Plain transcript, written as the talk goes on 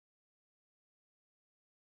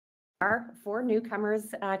for newcomers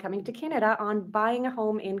coming to Canada on buying a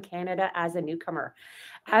home in Canada as a newcomer.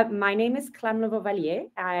 My name is Clem Levovalier.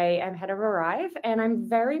 I am head of Arrive, and I'm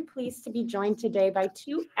very pleased to be joined today by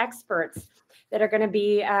two experts that are going to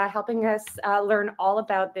be helping us learn all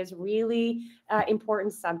about this really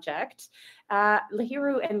important subject,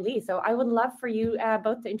 Lahiru and Lee. So I would love for you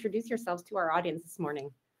both to introduce yourselves to our audience this morning.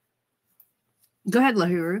 Go ahead,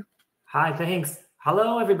 Lahiru. Hi, thanks.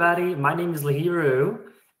 Hello, everybody. My name is Lahiru,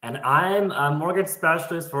 and I'm a mortgage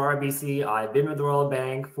specialist for RBC. I've been with the Royal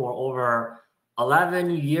Bank for over 11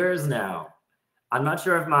 years now. I'm not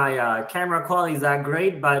sure if my camera quality is that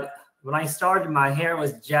great, but when I started, my hair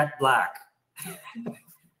was jet black.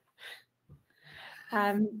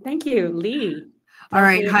 Thank you, Lee. All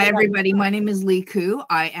right. Hi, everybody. My name is Lee Koo.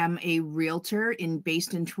 I am a realtor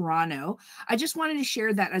based in Toronto. I just wanted to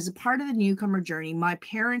share that as a part of the newcomer journey,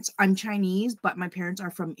 I'm Chinese, but my parents are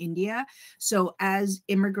from India. So as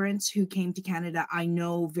immigrants who came to Canada, I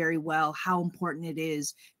know very well how important it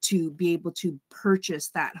is to be able to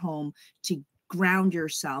purchase that home, to ground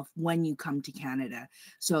yourself when you come to Canada.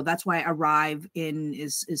 So that's why Arrive in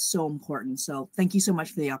is so important. So thank you so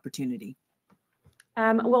much for the opportunity.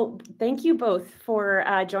 Well, thank you both for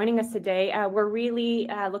joining us today. We're really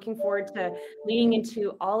looking forward to leading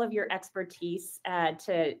into all of your expertise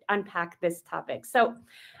to unpack this topic. So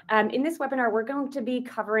in this webinar, we're going to be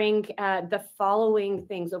covering the following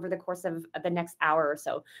things over the course of the next hour or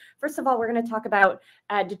so. First of all, we're going to talk about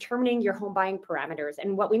determining your home buying parameters.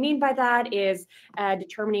 And what we mean by that is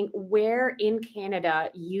determining where in Canada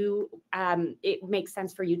it makes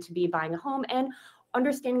sense for you to be buying a home, and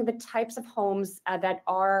understanding the types of homes that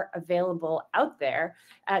are available out there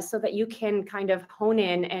so that you can kind of hone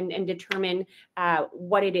in and determine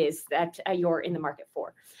what it is that you're in the market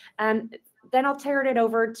for. Then I'll turn it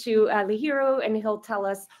over to Lahiru, and he'll tell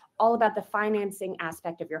us all about the financing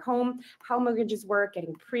aspect of your home, how mortgages work,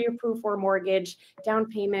 getting pre-approved for a mortgage, down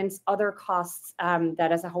payments, other costs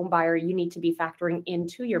that as a home buyer you need to be factoring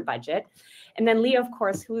into your budget. And then Lee, of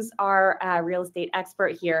course, who's our real estate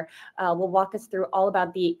expert here, will walk us through all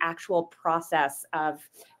about the actual process of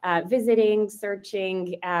visiting,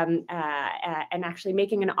 searching, and actually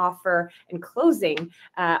making an offer and closing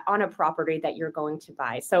on a property that you're going to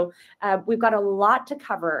buy. So we've got a lot to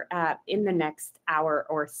cover in the next hour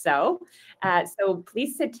or so. So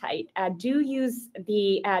please sit tight. Do use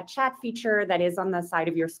the chat feature that is on the side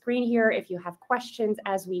of your screen here if you have questions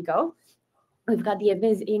as we go. We've got the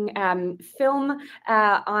amazing film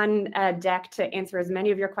on deck to answer as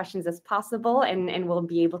many of your questions as possible, and we'll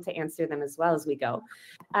be able to answer them as well as we go.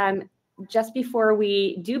 Just before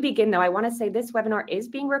we do begin, though, I want to say this webinar is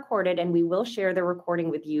being recorded, and we will share the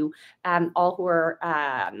recording with you all who are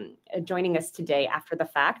joining us today after the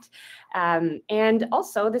fact. And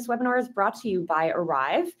also, this webinar is brought to you by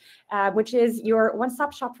Arrive, which is your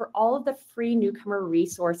one-stop shop for all of the free newcomer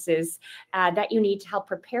resources that you need to help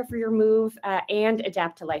prepare for your move and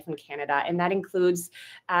adapt to life in Canada. And that includes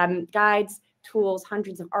guides, tools,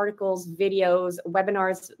 hundreds of articles, videos,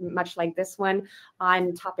 webinars, much like this one,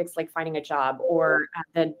 on topics like finding a job or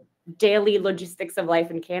the daily logistics of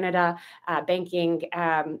life in Canada, banking,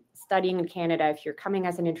 studying in Canada if you're coming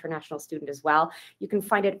as an international student as well. You can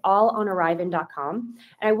find it all on arrivein.com.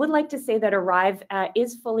 And I would like to say that Arrive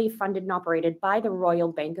is fully funded and operated by the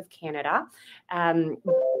Royal Bank of Canada,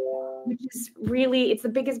 which is really, it's the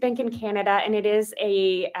biggest bank in Canada, and it is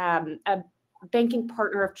a banking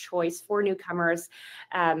partner of choice for newcomers.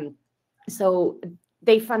 So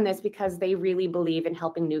they fund this because they really believe in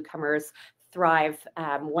helping newcomers thrive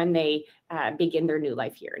when they begin their new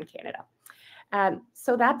life here in Canada.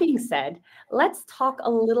 So that being said, let's talk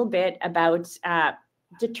a little bit about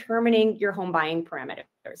determining your home buying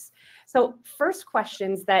parameters. So first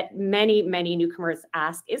questions that many newcomers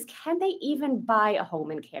ask is, can they even buy a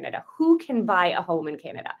home in Canada? Who can buy a home in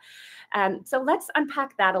Canada? So let's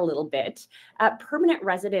unpack that a little bit. Permanent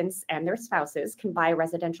residents and their spouses can buy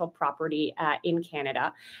residential property in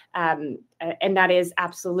Canada, and that is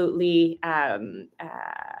absolutely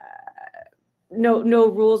no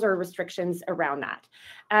rules or restrictions around that.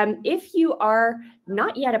 If you are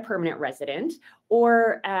not yet a permanent resident,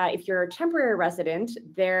 or if you're a temporary resident,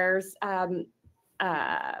 there's a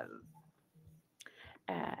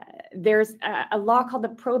law called the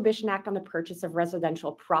Prohibition Act on the Purchase of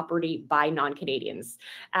Residential Property by Non-Canadians.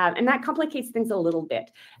 And that complicates things a little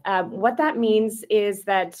bit. What that means is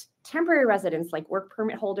that temporary residents like work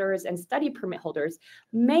permit holders and study permit holders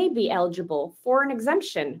may be eligible for an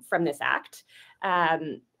exemption from this act.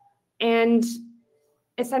 And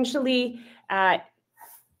essentially,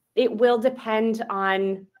 it will depend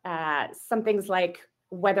on some things like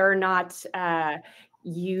whether or not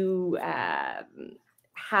you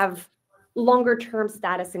have longer term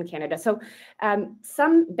status in Canada. So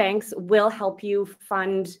some banks will help you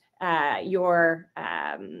fund your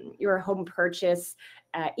home purchase,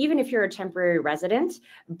 even if you're a temporary resident,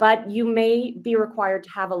 but you may be required to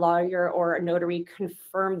have a lawyer or a notary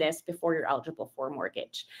confirm this before you're eligible for a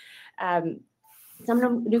mortgage.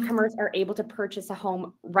 Some newcomers are able to purchase a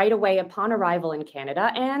home right away upon arrival in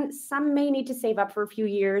Canada, and some may need to save up for a few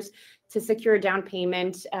years to secure a down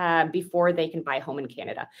payment before they can buy a home in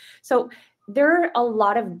Canada. So there are a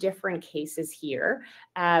lot of different cases here.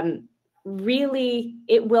 Really,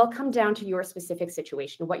 it will come down to your specific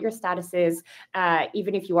situation, what your status is.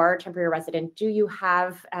 Even if you are a temporary resident, do you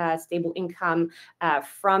have stable income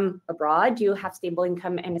from abroad? Do you have stable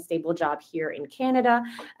income and a stable job here in Canada?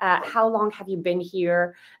 How long have you been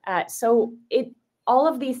here? So all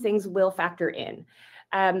of these things will factor in.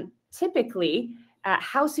 Typically,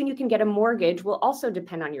 how soon you can get a mortgage will also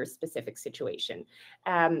depend on your specific situation.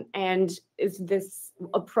 And this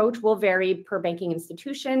approach will vary per banking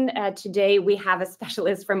institution. Today, we have a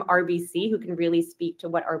specialist from RBC who can really speak to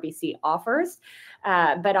what RBC offers.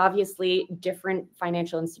 But obviously, different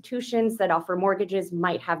financial institutions that offer mortgages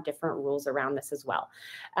might have different rules around this as well.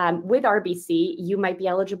 With RBC, you might be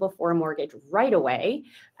eligible for a mortgage right away,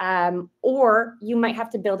 or you might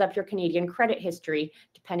have to build up your Canadian credit history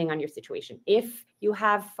depending on your situation. If you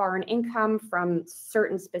have foreign income from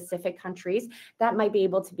certain specific countries, that might be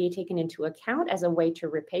able to be taken into account as a way to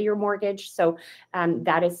repay your mortgage. So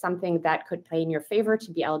that is something that could play in your favor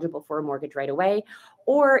to be eligible for a mortgage right away.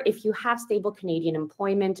 Or if you have stable Canadian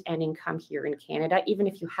employment and income here in Canada, even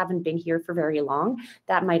if you haven't been here for very long,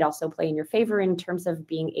 that might also play in your favor in terms of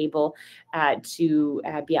being able to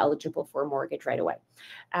be eligible for a mortgage right away.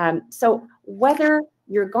 So whether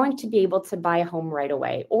you're going to be able to buy a home right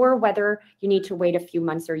away, or whether you need to wait a few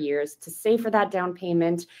months or years to save for that down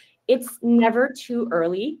payment, it's never too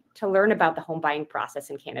early to learn about the home buying process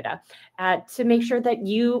in Canada to make sure that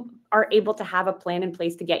you are able to have a plan in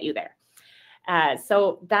place to get you there.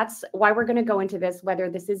 So that's why we're going to go into this, whether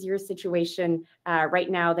this is your situation right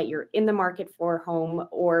now that you're in the market for a home,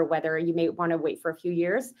 or whether you may want to wait for a few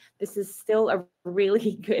years. This is still a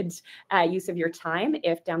really good use of your time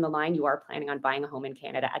if down the line you are planning on buying a home in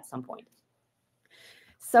Canada at some point.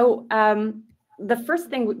 So the first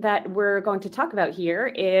thing that we're going to talk about here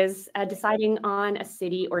is deciding on a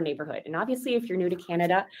city or neighborhood. And obviously, if you're new to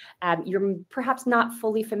Canada, you're perhaps not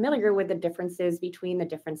fully familiar with the differences between the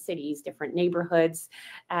different cities, different neighborhoods,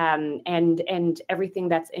 and everything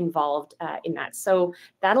that's involved in that. So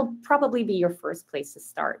that'll probably be your first place to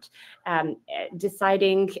start.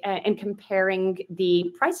 Deciding and comparing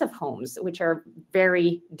the price of homes, which are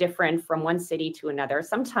very different from one city to another,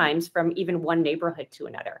 sometimes from even one neighborhood to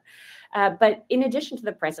another. But in addition to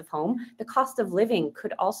the price of home, the cost of living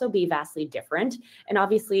could also be vastly different. And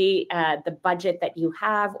obviously, the budget that you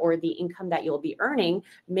have or the income that you'll be earning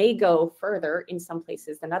may go further in some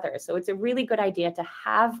places than others. So it's a really good idea to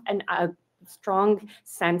have a strong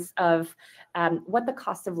sense of what the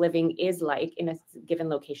cost of living is like in a given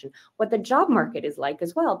location, what the job market is like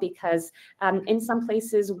as well, because in some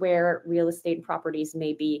places where real estate and properties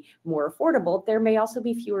may be more affordable, there may also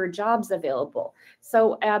be fewer jobs available.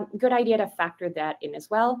 So good idea to factor that in as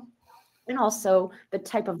well. And also the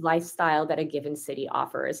type of lifestyle that a given city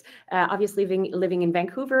offers. Obviously, living in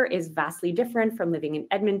Vancouver is vastly different from living in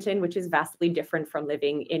Edmonton, which is vastly different from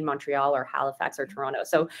living in Montreal or Halifax or Toronto.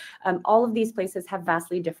 So all of these places have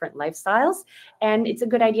vastly different lifestyles. And it's a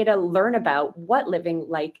good idea to learn about what living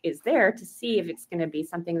like is there to see if it's going to be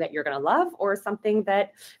something that you're going to love or something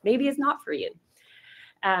that maybe is not for you.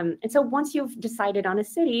 And so once you've decided on a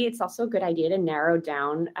city, it's also a good idea to narrow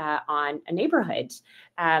down on a neighborhood.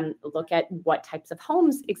 Look at what types of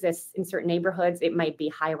homes exist in certain neighborhoods. It might be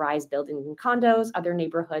high-rise buildings and condos. Other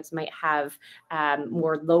neighborhoods might have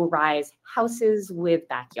more low-rise houses with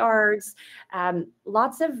backyards.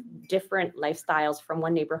 Lots of different lifestyles from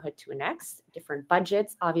one neighborhood to the next, different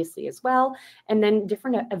budgets, obviously, as well, and then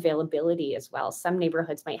different availability as well. Some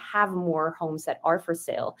neighborhoods might have more homes that are for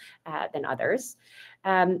sale than others.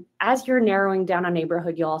 As you're narrowing down a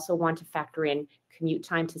neighborhood, you'll also want to factor in commute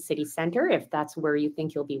time to city center, if that's where you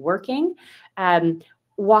think you'll be working.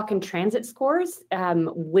 Walk and transit scores.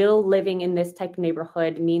 Will living in this type of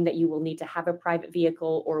neighborhood mean that you will need to have a private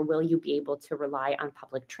vehicle, or will you be able to rely on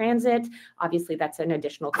public transit? Obviously, that's an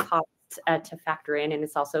additional cost to factor in, and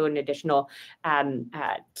it's also an additional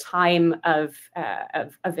time of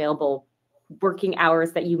available working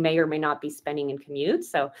hours that you may or may not be spending in commute.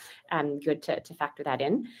 So good to factor that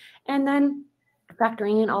in. And then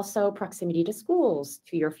factoring in also proximity to schools,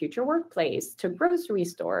 to your future workplace, to grocery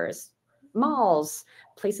stores, malls,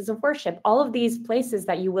 places of worship, all of these places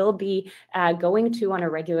that you will be going to on a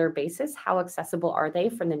regular basis. How accessible are they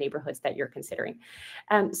from the neighborhoods that you're considering?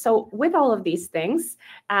 So with all of these things,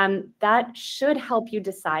 that should help you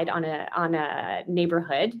decide on a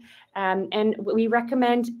neighborhood. And we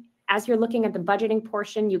recommend, as you're looking at the budgeting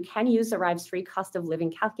portion, you can use Arrive's free cost of living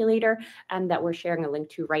calculator that we're sharing a link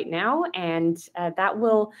to right now. And that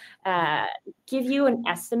will give you an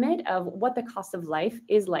estimate of what the cost of life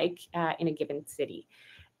is like in a given city.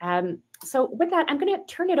 So with that, I'm going to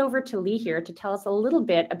turn it over to Lee here to tell us a little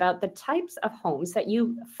bit about the types of homes that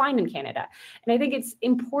you find in Canada. And I think it's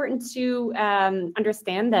important to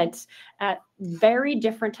understand that very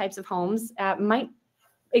different types of homes might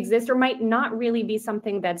exist or might not really be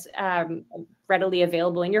something that's readily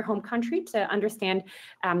available in your home country, to understand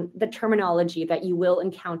the terminology that you will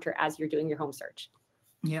encounter as you're doing your home search.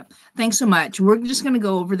 Yeah, thanks so much. We're just going to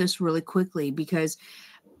go over this really quickly because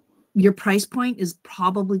your price point is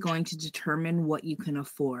probably going to determine what you can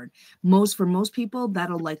afford. For most people,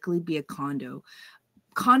 that'll likely be a condo.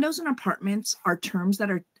 Condos and apartments are terms that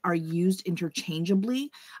are used interchangeably.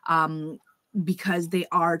 Because they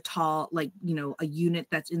are tall, like, a unit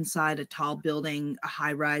that's inside a tall building, a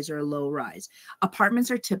high rise or a low rise.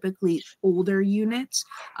 Apartments are typically older units,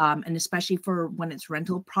 and especially for when it's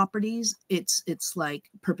rental properties, it's like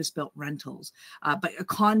purpose-built rentals. But a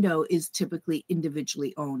condo is typically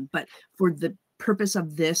individually owned. But for the purpose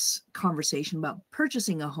of this conversation about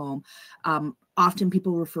purchasing a home, often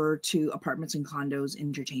people refer to apartments and condos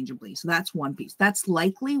interchangeably. So that's one piece. That's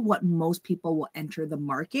likely what most people will enter the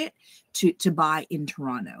market to buy in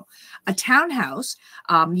Toronto. A townhouse,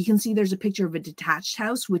 you can see there's a picture of a detached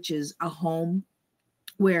house, which is a home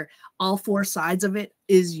where all four sides of it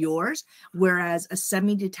is yours, whereas a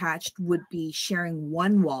semi-detached would be sharing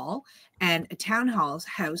one wall, and a townhouse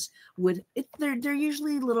house they're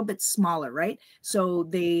usually a little bit smaller, right? So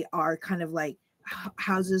they are kind of like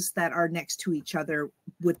houses that are next to each other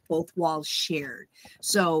with both walls shared.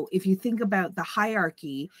 So if you think about the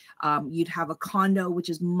hierarchy, you'd have a condo, which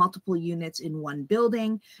is multiple units in one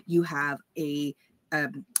building. You have a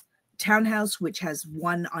townhouse, which has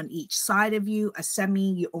one on each side of you. A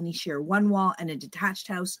semi, you only share one wall, and a detached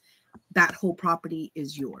house, that whole property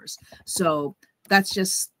is yours. So that's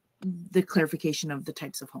just the clarification of the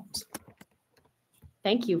types of homes.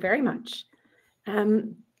 Thank you very much.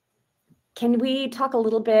 Can we talk a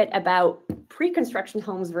little bit about pre-construction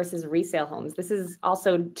homes versus resale homes? This is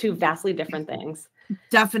also two vastly different things.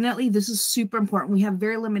 Definitely. This is super important. We have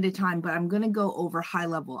very limited time, but I'm going to go over high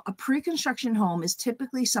level. A pre-construction home is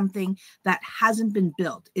typically something that hasn't been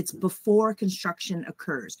built. It's before construction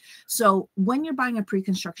occurs. So when you're buying a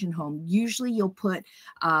pre-construction home, usually you'll put,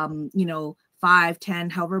 $5,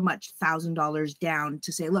 $10, however much $1,000 down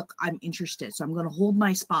to say, look, I'm interested. So I'm going to hold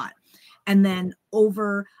my spot. And then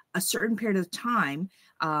over a certain period of time,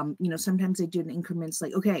 sometimes they do it in increments,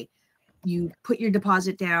 like, okay, you put your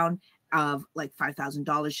deposit down of like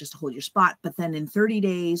 $5,000 just to hold your spot. But then in 30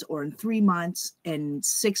 days or in 3 months and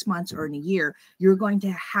 6 months or in a year, you're going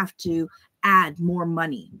to have to add more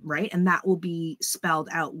money, right? And that will be spelled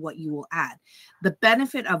out what you will add. The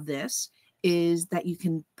benefit of this is that you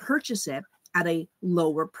can purchase it at a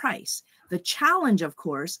lower price. The challenge, of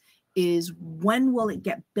course, is when will it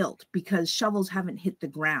get built? Because shovels haven't hit the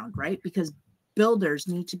ground, right? Because builders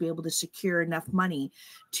need to be able to secure enough money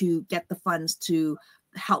to get the funds to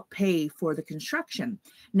help pay for the construction.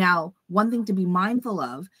 Now, one thing to be mindful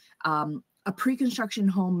of, a pre-construction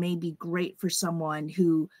home may be great for someone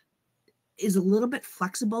who is a little bit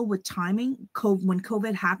flexible with timing. When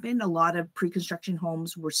COVID happened, a lot of pre-construction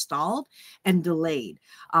homes were stalled and delayed.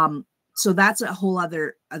 So that's a whole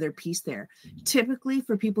other piece there. Typically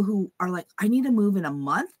for people who are like, I need to move in a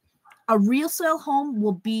month, a resale home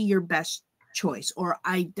will be your best choice. Or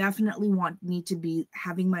I definitely need to be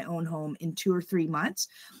having my own home in 2 or 3 months.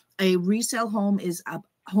 A resale home is a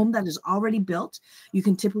home that is already built. You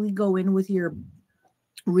can typically go in with your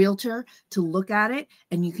realtor to look at it,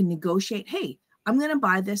 and you can negotiate, hey, I'm going to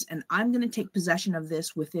buy this and I'm going to take possession of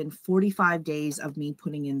this within 45 days of me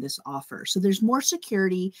putting in this offer. So there's more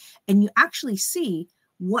security, and you actually see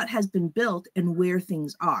what has been built and where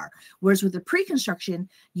things are. Whereas with the pre-construction,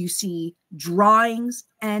 you see drawings,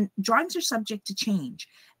 and drawings are subject to change.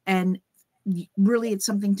 And really it's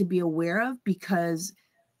something to be aware of, because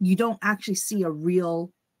you don't actually see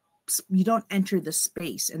you don't enter the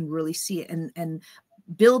space and really see it. And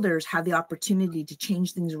builders have the opportunity to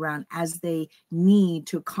change things around as they need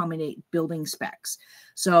to accommodate building specs.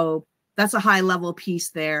 So that's a high level piece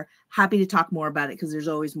there. Happy to talk more about it because there's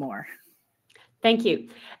always more. Thank you.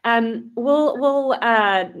 We'll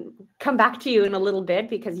come back to you in a little bit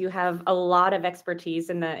because you have a lot of expertise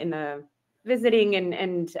in the visiting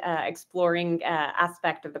and exploring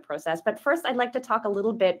aspect of the process. But first, I'd like to talk a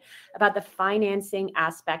little bit about the financing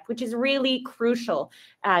aspect, which is really crucial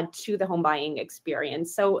to the home buying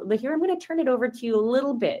experience. So Lahir, I'm going to turn it over to you a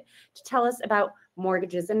little bit to tell us about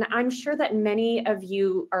mortgages. And I'm sure that many of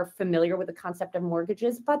you are familiar with the concept of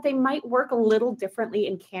mortgages, but they might work a little differently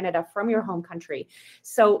in Canada from your home country.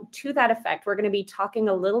 So to that effect, we're going to be talking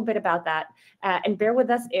a little bit about that. And bear with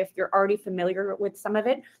us if you're already familiar with some of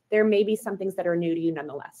it. There may be some things that are new to you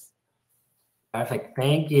nonetheless. Perfect.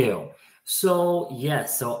 Thank you. So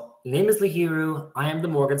yes, so name is Lahiru. I am the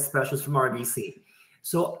mortgage specialist from RBC.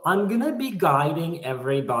 So I'm going to be guiding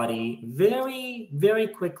everybody very, very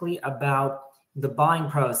quickly about the buying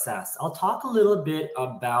process. I'll talk a little bit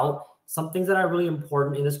about some things that are really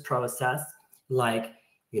important in this process, like,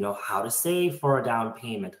 how to save for a down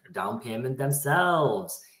payment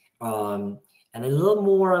themselves, and a little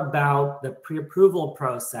more about the pre-approval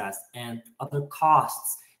process and other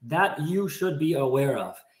costs that you should be aware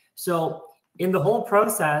of. So in the whole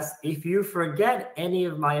process, if you forget any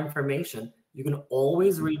of my information, you can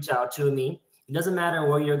always reach out to me. It doesn't matter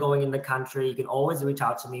where you're going in the country. You can always reach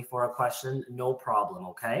out to me for a question, no problem,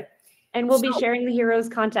 okay? And we'll be sharing the hero's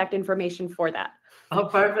contact information for that. Oh,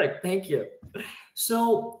 perfect. Thank you.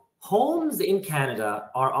 So homes in Canada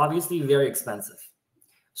are obviously very expensive.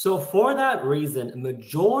 So for that reason,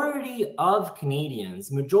 majority of Canadians,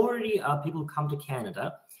 majority of people who come to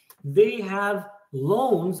Canada, they have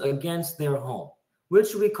loans against their home,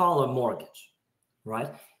 which we call a mortgage,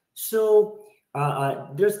 right? So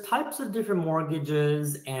there's types of different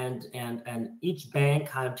mortgages, and each bank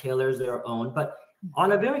kind of tailors their own. But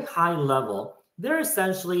on a very high level, they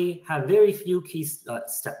essentially have very few key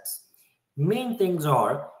steps. Main things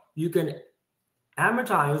are you can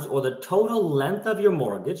amortize, or the total length of your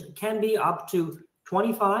mortgage can be up to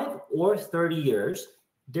 25 or 30 years,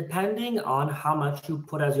 depending on how much you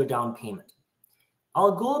put as your down payment.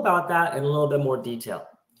 I'll go about that in a little bit more detail.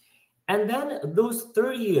 And then those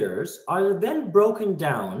 30 years are then broken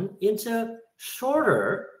down into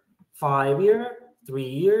shorter 5-year,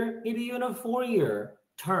 3-year, maybe even a 4-year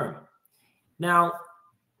term. Now,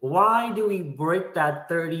 why do we break that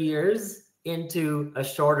 30 years into a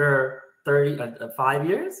shorter 5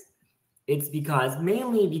 years? It's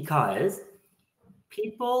mainly because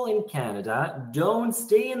people in Canada don't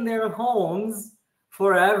stay in their homes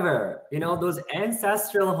forever. Those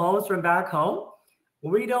ancestral homes from back home,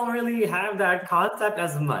 we don't really have that concept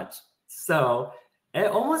as much. So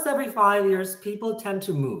almost every 5 years, people tend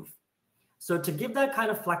to move. So to give that kind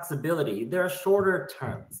of flexibility, there are shorter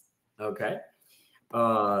terms, okay?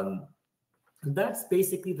 That's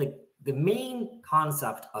basically the main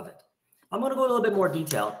concept of it. I'm going to go a little bit more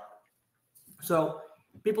detail. So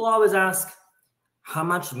people always ask, how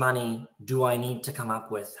much money do I need to come up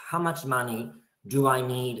with? How much money do I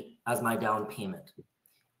need as my down payment?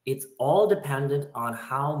 It's all dependent on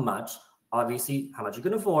how much you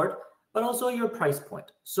can afford, but also your price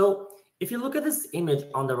point. So if you look at this image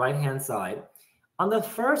on the right-hand side, on the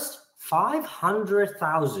first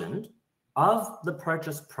 500,000 of the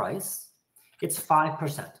purchase price, it's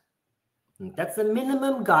 5%. That's the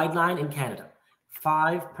minimum guideline in Canada,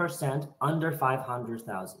 5% under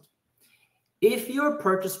 500,000. If your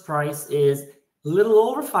purchase price is a little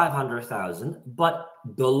over 500,000, but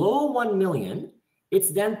below 1 million, it's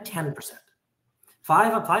then 10%.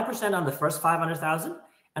 5% on the first 500,000,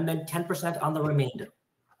 and then 10% on the remainder.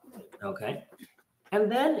 Okay.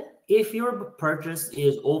 And then if your purchase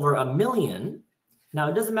is over 1 million, now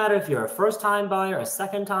it doesn't matter if you're a first-time buyer, a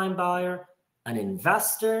second-time buyer, an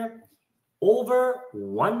investor, over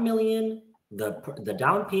 1 million, the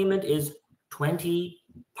down payment is 20%.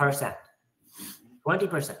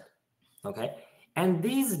 20%. Okay. And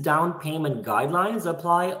these down payment guidelines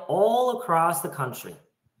apply all across the country,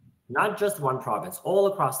 not just one province, all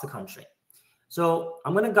across the country. So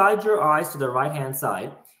I'm going to guide your eyes to the right-hand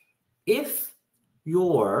side. If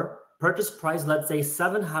your purchase price, let's say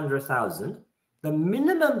 700,000, the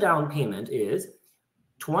minimum down payment is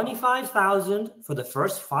 25,000 for the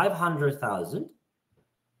first 500,000.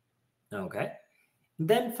 Okay.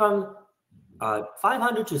 Then from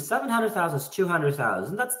 500 to 700,000 is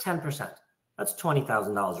 200,000. That's 10%. That's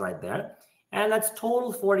 $20,000 right there. And that's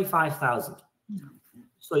total 45,000.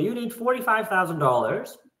 So you need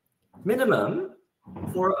 $45,000 minimum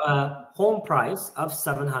for a home price of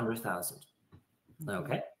 700,000.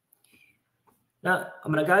 Okay. Now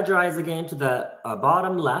I'm going to guide your eyes again to the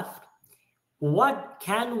bottom left. What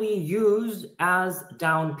can we use as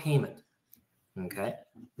down payment? Okay.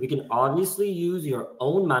 We can obviously use your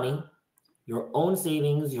own money, your own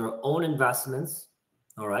savings, your own investments.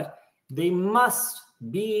 All right. They must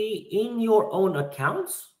be in your own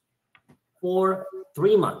accounts for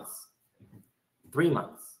 3 months. 3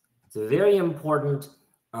 months. It's a very important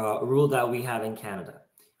rule that we have in Canada.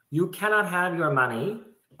 You cannot have your money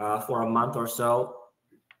for a month or so.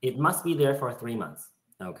 It must be there for 3 months.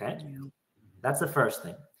 Okay. That's the first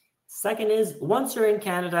thing. Second is, once you're in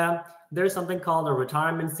Canada, there's something called a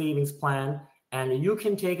retirement savings plan, and you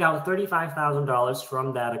can take out $35,000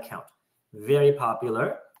 from that account. Very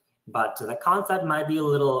popular, but the concept might be a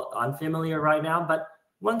little unfamiliar right now, but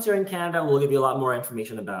once you're in Canada, we'll give you a lot more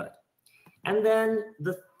information about it. And then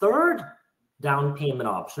the third down payment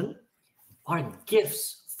option are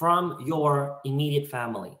gifts from your immediate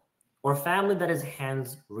family or family that is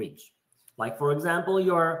hands reach. Like, for example,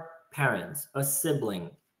 your parents, a sibling,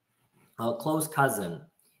 a close cousin,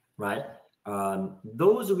 right?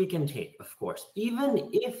 Those we can take, of course, even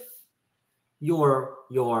if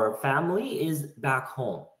your family is back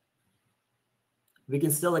home. We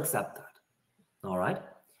can still accept that. All right.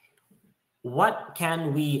 What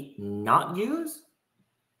can we not use?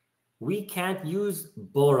 We can't use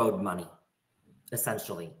borrowed money,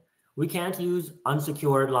 essentially. We can't use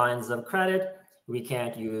unsecured lines of credit. We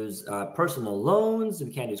can't use personal loans.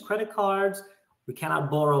 We can't use credit cards. We cannot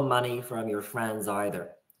borrow money from your friends either,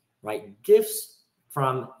 right? Gifts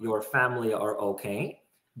from your family are okay,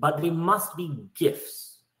 but they must be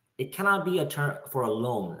gifts. It cannot be a term for a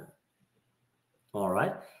loan. All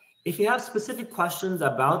right. If you have specific questions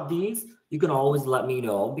about these, you can always let me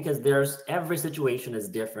know, because every situation is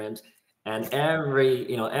different, and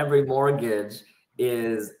every mortgage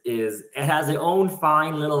it has its own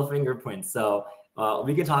fine little fingerprint. So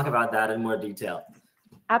we can talk about that in more detail.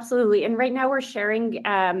 Absolutely. And right now we're sharing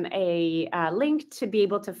a link to be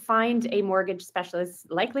able to find a mortgage specialist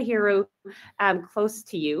like Lahiru close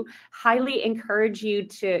to you. Highly encourage you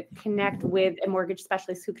to connect with a mortgage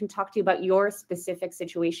specialist who can talk to you about your specific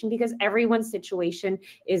situation, because everyone's situation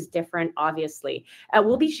is different, obviously.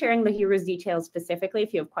 We'll be sharing Lahiru's details specifically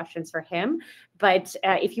if you have questions for him. But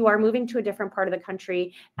if you are moving to a different part of the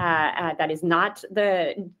country that is not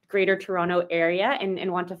the Greater Toronto area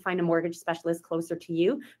and want to find a mortgage specialist closer to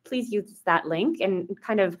you, please use that link and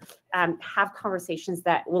kind of have conversations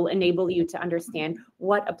that will enable you to understand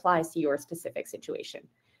what applies to your specific situation.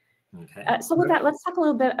 Okay. So with that, let's talk a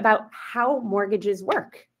little bit about how mortgages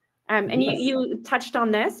work. And Yes. you touched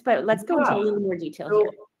on this, but let's go into a little more detail here.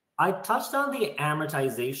 I touched on the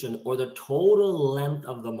amortization, or the total length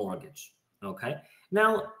of the mortgage. Okay.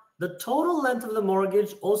 Now, the total length of the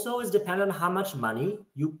mortgage also is dependent on how much money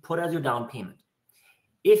you put as your down payment.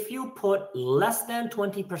 If you put less than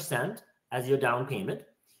 20% as your down payment,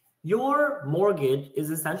 your mortgage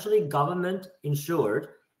is essentially government insured,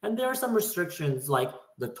 and there are some restrictions, like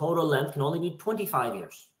the total length can only be 25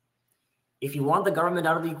 years. If you want the government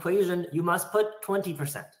out of the equation, you must put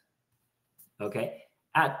 20%. Okay.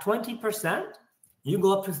 At 20%, you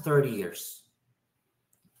go up to 30 years.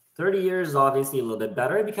 30 years is obviously a little bit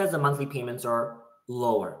better because the monthly payments are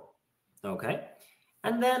lower. Okay.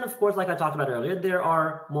 And then, of course, like I talked about earlier, there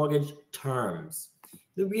are mortgage terms.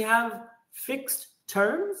 We have fixed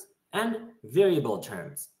terms and variable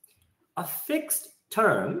terms. A fixed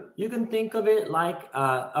term, you can think of it like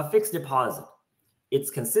a fixed deposit. It's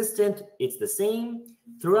consistent. It's the same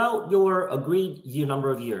throughout your agreed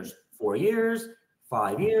number of years, 4 years,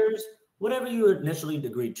 5 years, whatever you initially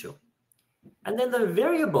agreed to. And then the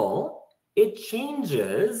variable, it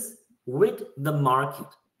changes with the market,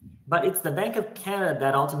 but it's the Bank of Canada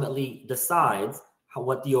that ultimately decides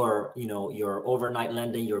what your overnight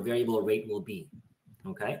lending, your variable rate will be.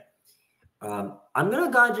 Okay. I'm going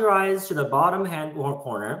to guide your eyes to the bottom hand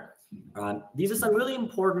corner. These are some really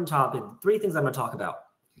important topics. 3 things I'm going to talk about.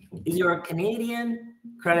 Is your Canadian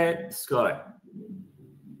credit score?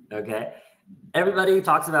 Okay. Everybody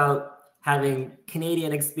talks about having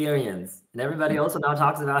Canadian experience, and everybody also now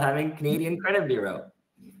talks about having Canadian credit bureau.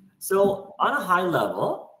 So on a high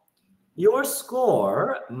level, your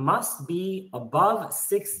score must be above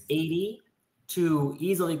 680 to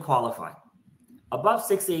easily qualify. Above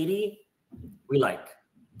 680, we like.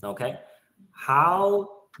 Okay. How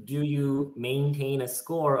do you maintain a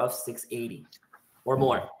score of 680 or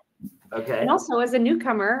more? Okay. And also, as a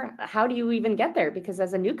newcomer, how do you even get there? Because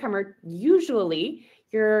as a newcomer, usually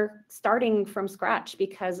you're starting from scratch,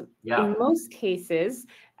 because in most cases,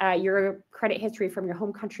 your credit history from your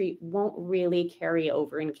home country won't really carry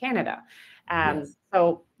over in Canada. Yes.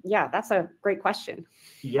 So yeah, that's a great question.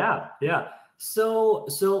 Yeah. So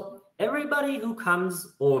everybody who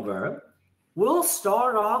comes over will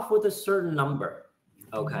start off with a certain number.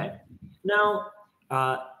 Okay. Now,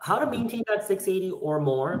 how to maintain that 680 or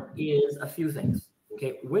more is a few things.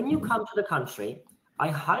 Okay. When you come to the country, I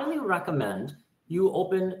highly recommend you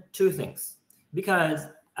open two things because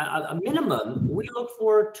at a minimum, we look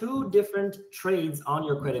for two different trades on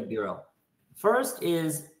your credit bureau. First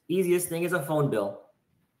is easiest thing is a phone bill.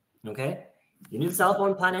 Okay. You need a cell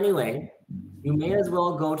phone plan anyway. You may as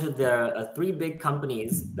well go to the three big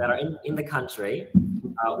companies that are in the country,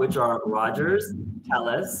 which are Rogers,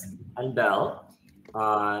 Telus, and Bell.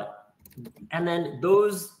 And then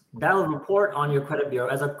that'll report on your credit bureau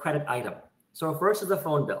as a credit item. So first is a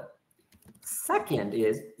phone bill. Second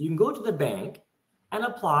is you can go to the bank and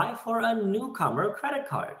apply for a newcomer credit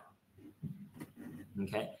card.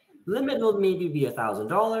 Okay. Limit will maybe be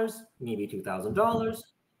 $1,000, maybe $2,000,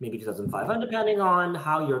 maybe $2,500, depending on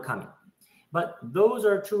how you're coming. But those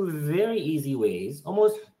are two very easy ways,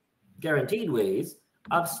 almost guaranteed ways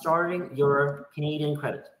of starting your Canadian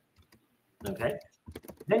credit. Okay.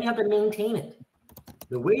 Then you have to maintain it.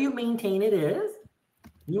 The way you maintain it is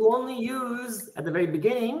you only use at the very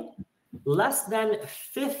beginning less than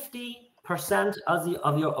 50%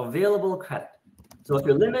 of your available credit. So if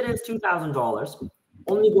your limit is $2,000,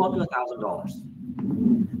 only go up to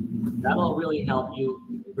 $1,000. That'll really help you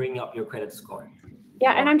bring up your credit score.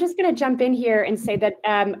 Yeah, and I'm just going to jump in here and say that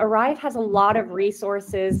Arrive has a lot of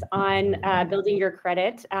resources on building your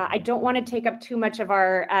credit. I don't want to take up too much of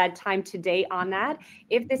our time today on that.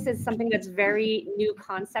 If this is something that's very new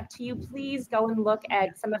concept to you, please go and look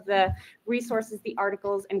at some of the resources, the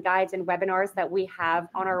articles and guides and webinars that we have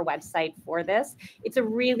on our website for this. It's a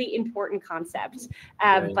really important concept,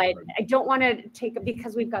 but I don't want to take it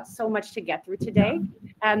because we've got so much to get through today.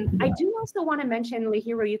 I do also want to mention,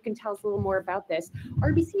 Lihiro, you can tell us a little more about this.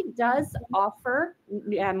 RBC does offer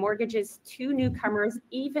mortgages to newcomers,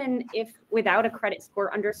 even if without a credit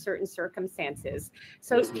score under certain circumstances.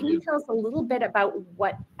 So Yes, can you tell us a little bit about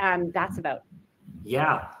what that's about?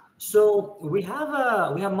 Yeah. So we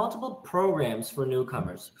have multiple programs for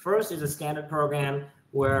newcomers. First is a standard program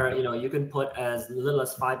where you can put as little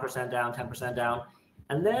as 5% down, 10% down.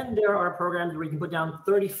 And then there are programs where you can put down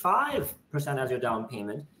 35% as your down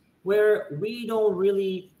payment, where we don't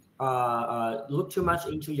really look too much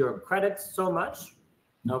into your credit so much,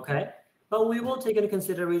 okay? But we will take into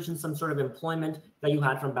consideration some sort of employment that you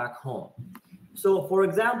had from back home. So for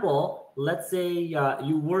example, let's say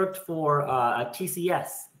you worked for a TCS,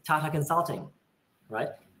 Tata Consulting, right?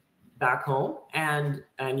 Back home, and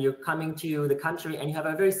you're coming to the country and you have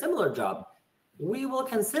a very similar job. We will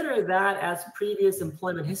consider that as previous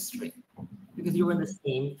employment history because you were in the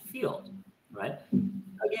same field, right?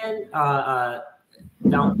 Again,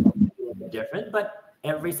 down different, but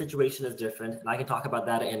every situation is different. And I can talk about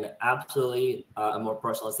that in absolutely a more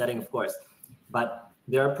personal setting, of course. But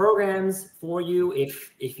there are programs for you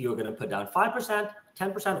if you're going to put down 5%,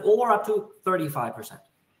 10%, or up to 35%.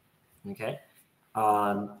 Okay,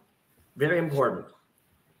 very important.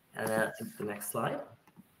 And the next slide.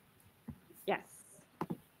 Yes.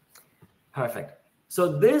 Perfect.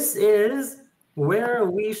 So this is where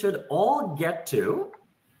we should all get to,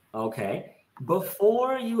 okay,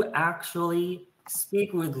 before you actually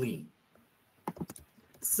speak with Lee.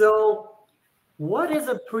 So what is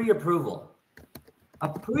a pre-approval? A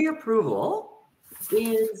pre-approval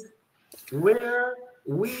is where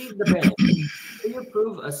we, the bank,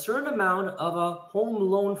 pre-approve a certain amount of a home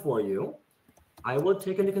loan for you. I will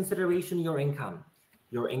take into consideration your income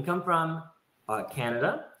from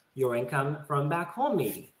Canada, your income from back home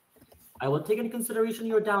maybe. I will take into consideration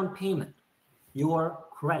your down payment, your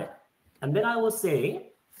credit. And then I will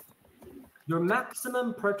say, your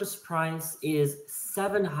maximum purchase price is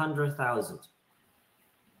 $700,000.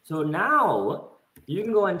 So now you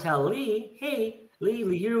can go and tell Lee, hey,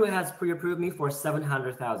 Lihiro has pre-approved me for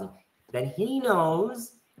 $700,000. Then he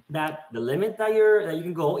knows that the limit that you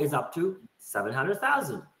can go is up to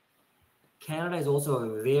 $700,000. Canada is also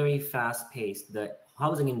a very fast-paced. The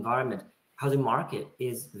housing market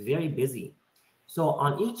is very busy. So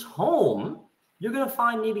on each home, you're going to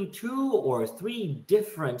find maybe 2 or 3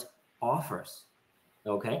 different offers.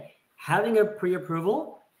 Okay, having a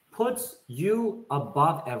pre-approval puts you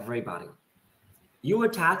above everybody. You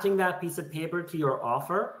attaching that piece of paper to your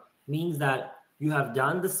offer means that you have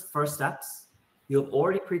done the first steps. You've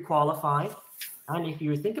already pre-qualified. And if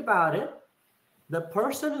you think about it, the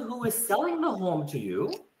person who is selling the home to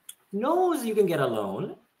you knows you can get a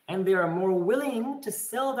loan and they are more willing to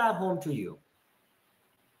sell that home to you.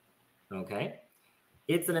 Okay.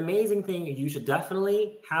 It's an amazing thing. You should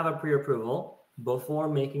definitely have a pre-approval before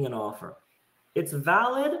making an offer. It's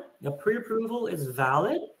valid. The pre-approval is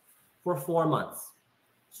valid for 4 months.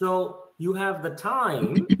 So you have the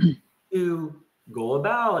time to go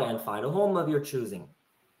about and find a home of your choosing.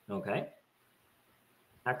 Okay.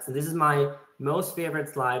 Excellent. This is my most favorite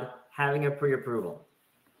slide, having a pre-approval.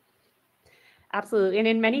 Absolutely. And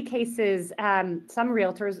in many cases, some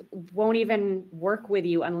realtors won't even work with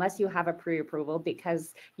you unless you have a pre-approval,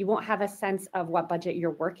 because you won't have a sense of what budget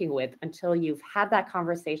you're working with until you've had that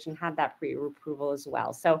conversation, had that pre-approval as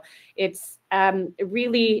well. So it's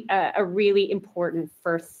really a really important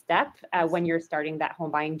first step when you're starting that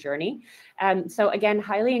home buying journey. So again,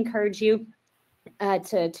 highly encourage you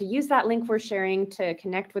to use that link we're sharing to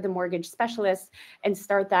connect with a mortgage specialist and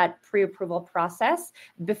start that pre-approval process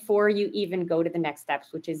before you even go to the next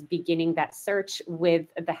steps, which is beginning that search with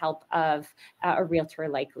the help of a realtor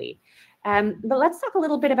likely. But let's talk a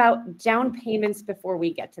little bit about down payments before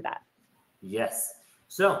we get to that. Yes.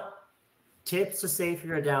 So tips to save for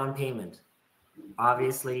your down payment.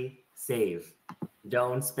 Obviously, save.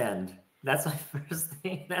 Don't spend. That's my first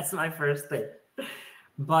thing. That's my first thing.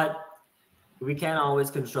 But we can't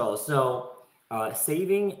always control. So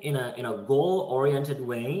saving in a goal-oriented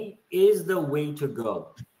way is the way to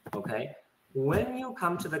go. Okay. When you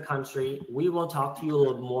come to the country, we will talk to you a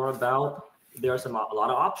little more about. There are a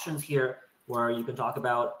lot of options here where you can talk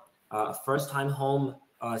about a first-time home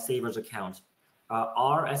savers account,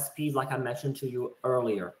 RSPs, like I mentioned to you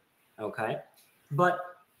earlier. Okay. But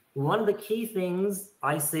one of the key things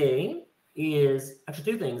I say is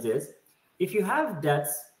actually two things is if you have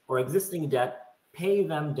debts or existing debt, pay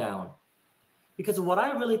them down. Because what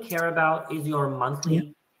I really care about is your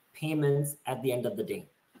monthly payments at the end of the day.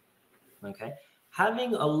 Okay.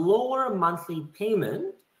 Having a lower monthly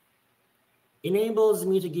payment enables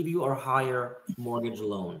me to give you a higher mortgage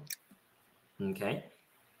loan. Okay.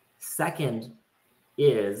 Second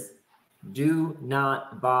is do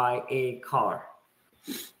not buy a car.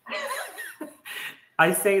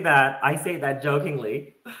 I say that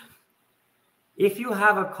jokingly. If you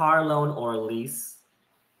have a car loan or a lease,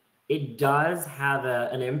 it does have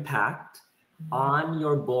an impact on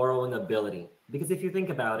your borrowing ability. Because if you think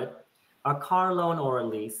about it, a car loan or a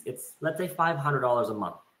lease, it's, let's say, $500 a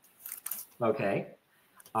month. Okay.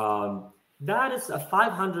 That is a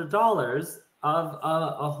 $500 of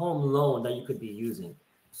a home loan that you could be using.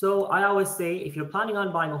 So I always say, if you're planning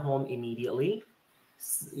on buying a home immediately,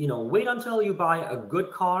 wait until you buy a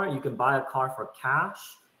good car. You can buy a car for cash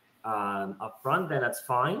up front, then that's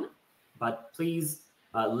fine. But please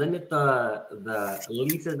limit the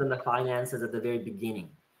leases and the finances at the very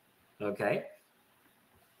beginning. Okay.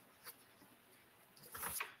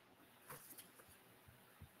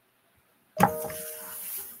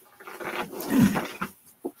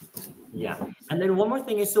 Yeah. And then one more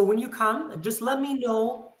thing is, so when you come, just let me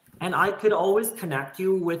know, and I could always connect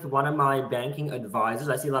you with one of my banking advisors.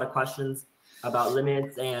 I see a lot of questions about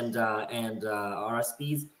limits and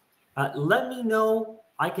RSPs. Let me know.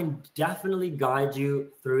 I can definitely guide you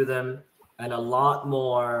through them in a lot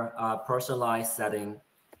more personalized setting,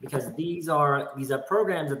 because these are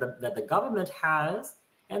programs that the government has,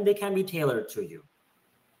 and they can be tailored to you.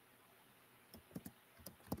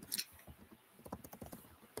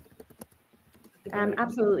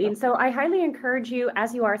 Absolutely. And so I highly encourage you,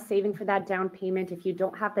 as you are saving for that down payment, if you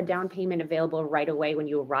don't have the down payment available right away when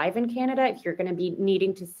you arrive in Canada, if you're going to be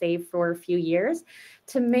needing to save for a few years,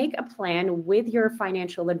 to make a plan with your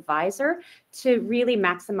financial advisor to really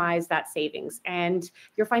maximize that savings. And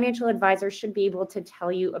your financial advisor should be able to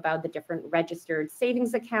tell you about the different registered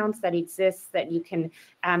savings accounts that exist that you can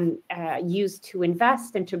use to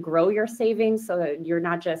invest and to grow your savings, so that you're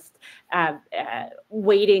not just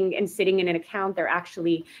waiting and sitting in an account. They're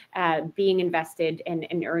actually being invested and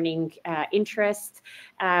earning interest.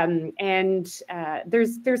 There's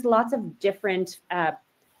lots of different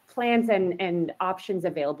plans and options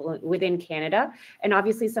available within Canada. And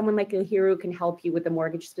obviously someone like Lahiru can help you with the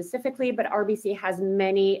mortgage specifically, but RBC has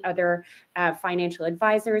many other financial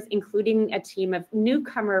advisors, including a team of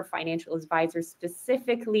newcomer financial advisors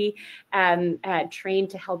specifically trained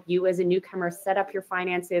to help you as a newcomer set up your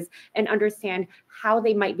finances and understand how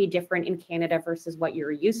they might be different in Canada versus what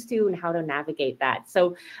you're used to and how to navigate that.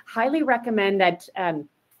 So highly recommend that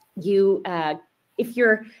if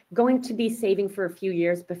you're going to be saving for a few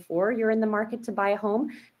years before you're in the market to buy a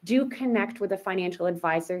home, do connect with a financial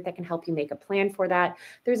advisor that can help you make a plan for that.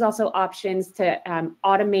 There's also options to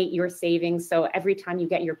automate your savings. So every time you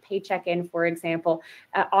get your paycheck in, for example,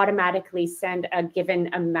 automatically send a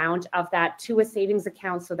given amount of that to a savings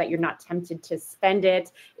account so that you're not tempted to spend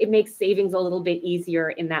it. It makes savings a little bit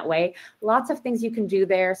easier in that way. Lots of things you can do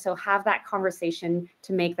there. So have that conversation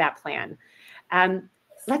to make that plan.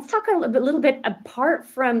 Let's talk a little bit apart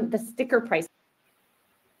from the sticker price.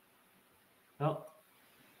 Oh,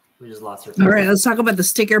 we just lost her. All right, let's talk about the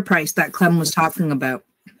sticker price that Clem was talking about.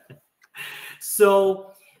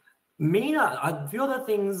 So a few other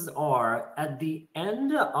things are at the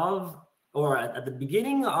end of or at the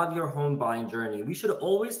beginning of your home buying journey, we should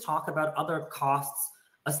always talk about other costs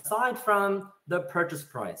aside from the purchase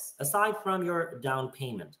price, aside from your down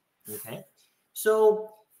payment. Okay.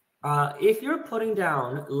 So if you're putting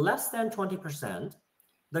down less than 20%,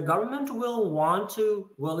 the government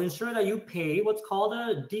will ensure that you pay what's called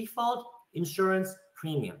a default insurance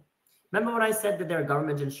premium. Remember when I said that they're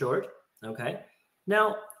government insured? Okay.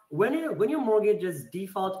 Now, when your mortgage is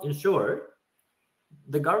default insured,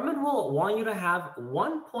 the government will want you to have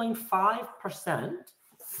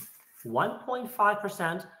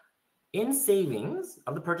 1.5% in savings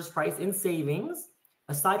of the purchase price in savings,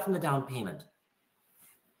 aside from the down payment.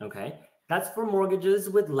 Okay. That's for mortgages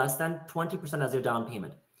with less than 20% as your down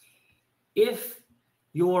payment. If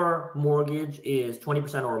your mortgage is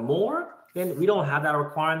 20% or more, then we don't have that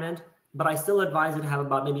requirement, but I still advise you to have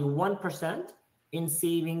about maybe 1% in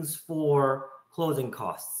savings for closing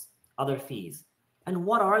costs, other fees. And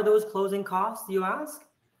what are those closing costs, you ask?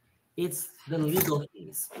 It's the legal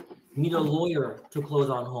fees. You need a lawyer to close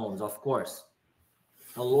on homes, of course.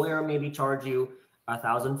 A lawyer maybe charge you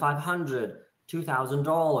 $1,500,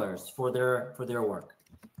 $2,000 for their work.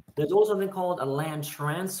 There's also something called a land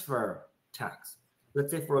transfer tax.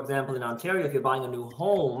 Let's say, for example, in Ontario, if you're buying a new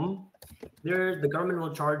home, the government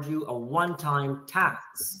will charge you a one-time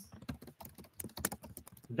tax.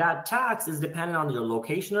 That tax is dependent on your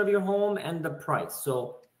location of your home and the price.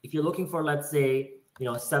 So if you're looking for, let's say,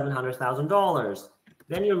 $700,000,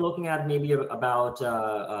 then you're looking at maybe about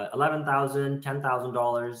 $11,000,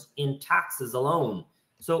 $10,000 in taxes alone.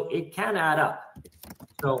 So it can add up.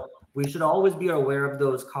 So we should always be aware of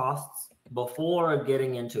those costs before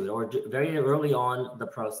getting into it or very early on the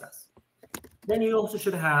process. Then you also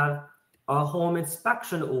should have a home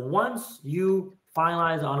inspection once you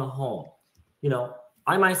finalize on a home.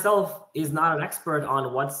 I myself is not an expert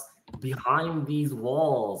on what's behind these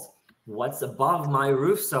walls, what's above my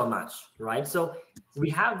roof so much, right? So we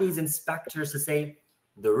have these inspectors to say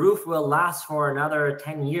the roof will last for another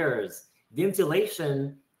 10 years. The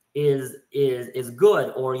insulation is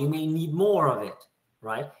good, or you may need more of it,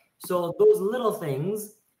 right? So those little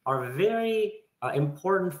things are very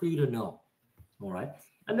important for you to know, all right?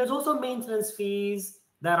 And there's also maintenance fees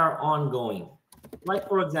that are ongoing. Like,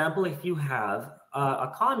 for example, if you have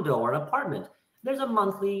a condo or an apartment, there's a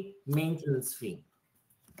monthly maintenance fee,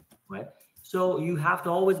 right? So you have to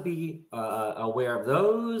always be aware of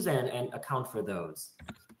those and account for those.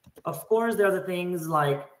 Of course, there are the things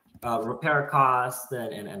like repair costs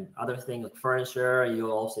and other things like furniture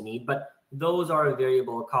you'll also need, but those are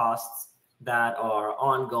variable costs that are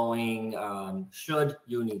ongoing should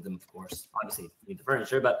you need them, of course. Obviously, you need the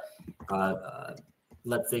furniture, but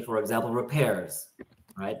let's say, for example, repairs,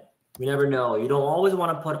 right? You never know. You don't always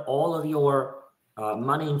want to put all of your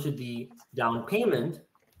money into the down payment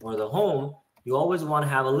or the home. You always want to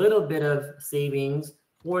have a little bit of savings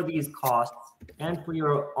for these costs and for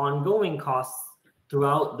your ongoing costs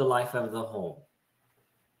throughout the life of the home.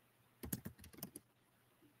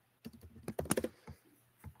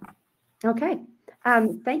 Okay.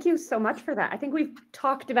 Thank you so much for that. I think we've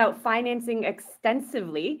talked about financing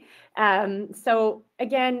extensively. So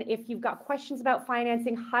again, if you've got questions about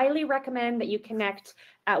financing, highly recommend that you connect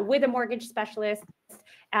with a mortgage specialist.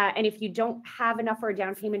 And if you don't have enough for a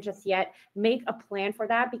down payment just yet, make a plan for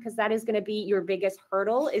that, because that is going to be your biggest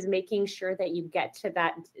hurdle, is making sure that you get to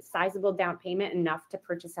that sizable down payment enough to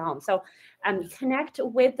purchase a home. So connect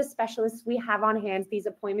with the specialists we have on hand. These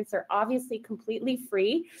appointments are obviously completely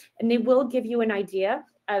free, and they will give you an idea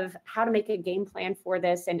of how to make a game plan for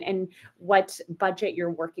this and what budget you're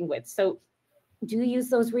working with. So do use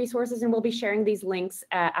those resources, and we'll be sharing these links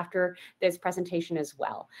after this presentation as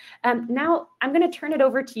well. Now, I'm going to turn it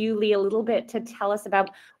over to you, Lee, a little bit to tell us about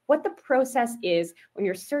what the process is when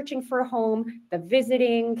you're searching for a home, the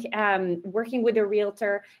visiting, working with a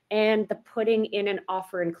realtor, and the putting in an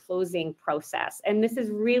offer and closing process. And this is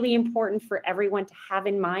really important for everyone to have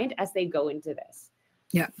in mind as they go into this.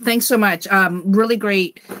 Yeah, thanks so much. Really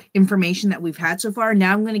great information that we've had so far.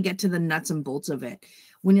 Now I'm going to get to the nuts and bolts of it.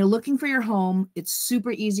 When you're looking for your home, it's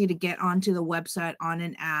super easy to get onto the website on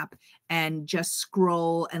an app and just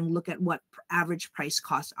scroll and look at what average price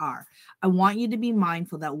costs are. I want you to be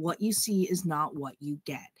mindful that what you see is not what you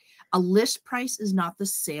get. A list price is not the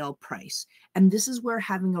sale price. And this is where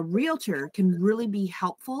having a realtor can really be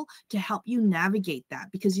helpful to help you navigate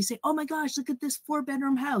that, because you say, oh my gosh, look at this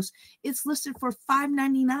 4-bedroom house. It's listed for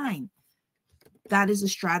 $599. that is a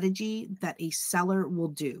strategy that a seller will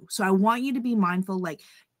do. So I want you to be mindful, like,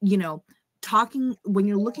 you know, talking when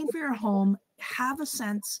you're looking for your home, have a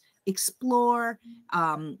sense, explore,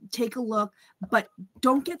 take a look, but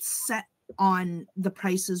don't get set on the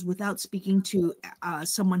prices without speaking to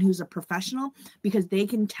someone who's a professional, because they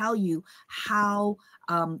can tell you how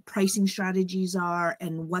pricing strategies are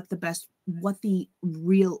and what the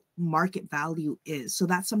real market value is. So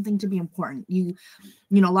that's something to be important. You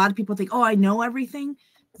know, a lot of people think, oh, I know everything.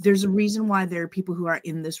 There's a reason why there are people who are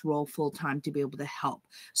in this role full time to be able to help.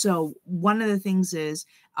 So one of the things is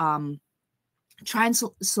try and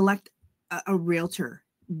select a realtor.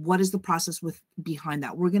 What is the process behind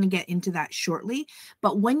that? We're going to get into that shortly.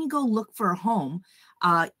 But when you go look for a home,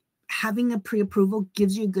 having a pre-approval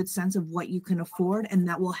gives you a good sense of what you can afford, and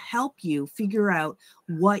that will help you figure out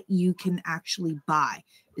what you can actually buy.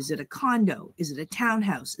 Is it a condo? Is it a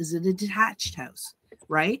townhouse? Is it a detached house?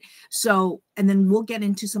 Right? So, and then we'll get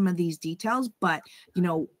into some of these details, but, you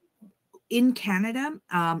know, in Canada,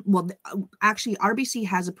 actually RBC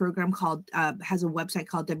has a program called, has a website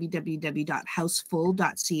called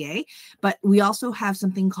www.houseful.ca, but we also have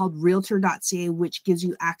something called realtor.ca, which gives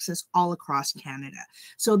you access all across Canada.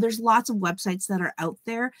 So there's lots of websites that are out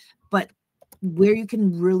there, but where you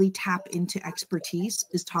can really tap into expertise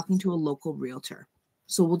is talking to a local realtor.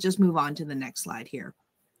 So we'll just move on to the next slide here.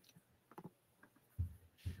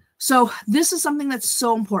 So this is something that's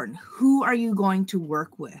so important. Who are you going to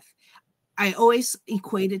work with? I always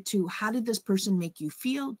equate it to, how did this person make you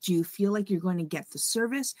feel? Do you feel like you're going to get the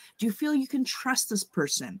service? Do you feel you can trust this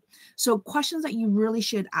person? So questions that you really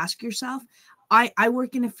should ask yourself. I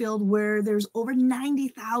work in a field where there's over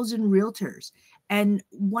 90,000 realtors. And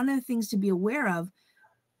one of the things to be aware of,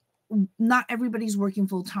 not everybody's working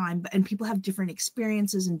full time, and people have different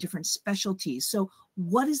experiences and different specialties. So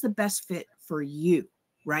what is the best fit for you,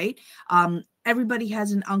 right? Everybody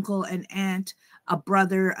has an uncle, an aunt, a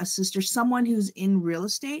brother, a sister, someone who's in real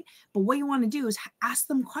estate. But what you want to do is ask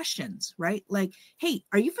them questions, right? Like, hey,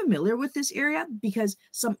 are you familiar with this area? Because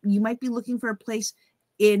you might be looking for a place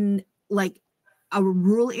in like a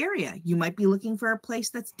rural area. You might be looking for a place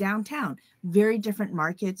that's downtown. Very different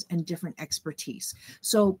markets and different expertise.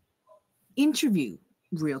 So interview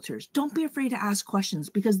realtors. Don't be afraid to ask questions,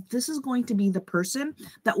 because this is going to be the person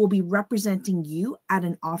that will be representing you at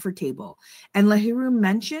an offer table. And Lahiru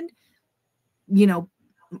mentioned, you know,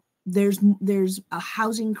 there's a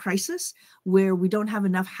housing crisis where we don't have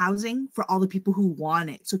enough housing for all the people who want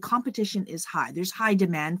it. So competition is high. There's high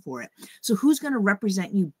demand for it. So who's going to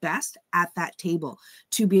represent you best at that table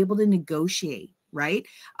to be able to negotiate, right?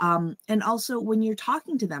 And also when you're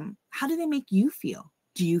talking to them, how do they make you feel?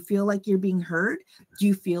 Do you feel like you're being heard? Do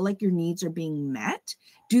you feel like your needs are being met?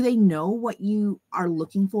 Do they know what you are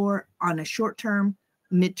looking for on a short-term,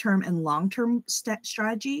 mid-term, and long-term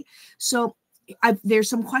strategy? So there's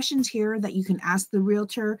some questions here that you can ask the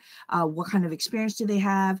realtor. What kind of experience do they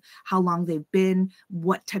have? How long they've been?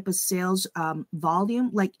 What type of sales volume?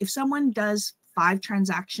 Like if someone does 5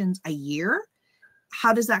 transactions a year,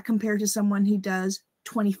 how does that compare to someone who does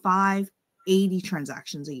 25, 80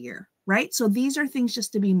 transactions a year? Right? So these are things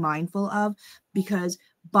just to be mindful of, because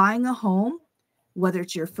buying a home, whether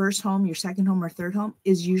it's your first home, your second home, or third home,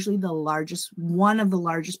 is usually one of the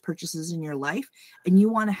largest purchases in your life. And you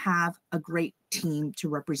want to have a great team to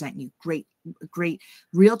represent you. Great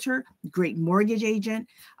realtor, great mortgage agent,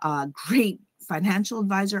 great financial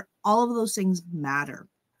advisor. All of those things matter.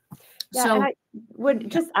 Yeah, so, and I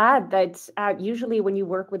would just add that usually when you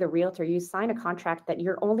work with a realtor, you sign a contract that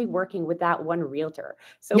you're only working with that one realtor.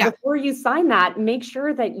 So before you sign that, make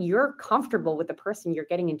sure that you're comfortable with the person you're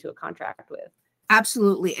getting into a contract with.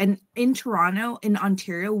 Absolutely. And in Toronto, in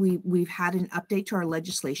Ontario, we've had an update to our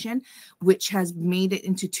legislation, which has made it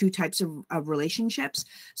into 2 types of relationships.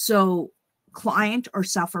 So client or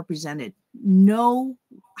self-represented. Know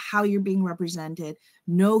how you're being represented,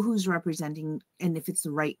 know who's representing, and if it's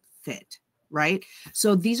the right fit, right?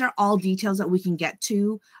 So these are all details that we can get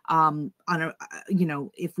to on a,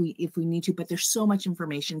 if we need to, but there's so much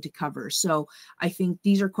information to cover. So I think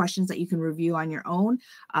these are questions that you can review on your own,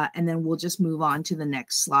 and then we'll just move on to the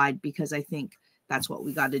next slide, because I think that's what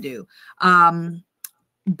we got to do.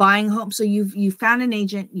 Buying home. So you've found an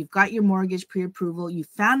agent, you've got your mortgage pre-approval, you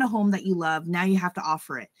found a home that you love. Now you have to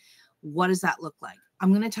offer it. What does that look like?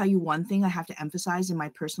 I'm going to tell you one thing I have to emphasize in my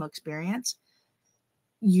personal experience.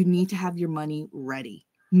 You need to have your money ready.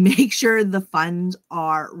 Make sure the funds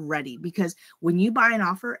are ready, because when you buy an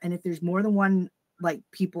offer, and if there's more than one,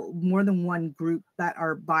 more than one group that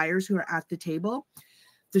are buyers who are at the table,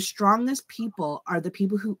 the strongest people are the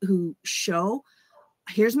people who show,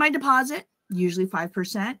 here's my deposit. usually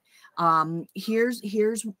 5%.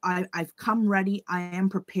 I've come ready. I am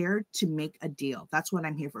prepared to make a deal. That's what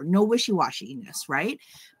I'm here for. No wishy-washiness, right?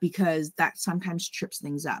 Because that sometimes trips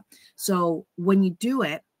things up. So when you do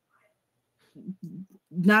it,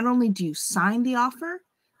 not only do you sign the offer,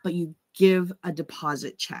 but you give a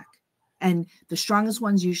deposit check. And the strongest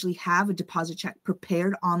ones usually have a deposit check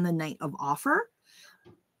prepared on the night of offer,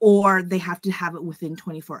 or they have to have it within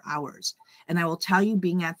 24 hours. And I will tell you,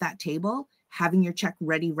 being at that table, having your check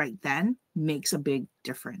ready right then makes a big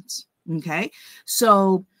difference. Okay.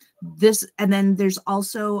 So this, and then there's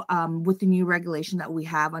also with the new regulation that we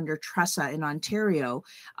have under TRESA in Ontario,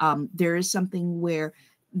 there is something where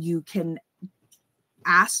you can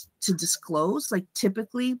ask to disclose. Like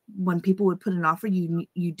typically when people would put an offer, you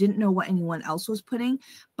didn't know what anyone else was putting,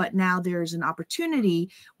 but now there's an opportunity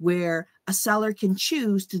where a seller can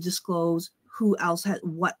choose to disclose who else had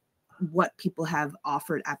what people have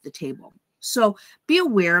offered at the table. So be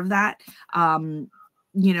aware of that.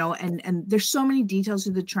 You know, and there's so many details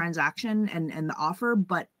to the transaction and the offer,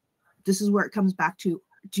 but this is where it comes back to,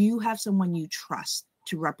 do you have someone you trust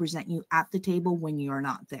to represent you at the table when you're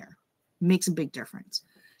not there? Makes a big difference.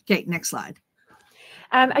 Okay, next slide.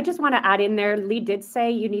 I just want to add in there, Lee did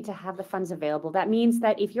say you need to have the funds available. That means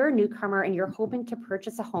that if you're a newcomer and you're hoping to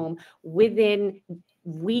purchase a home within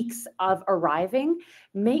weeks of arriving,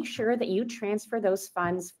 make sure that you transfer those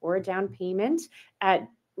funds for a down payment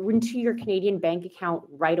into your Canadian bank account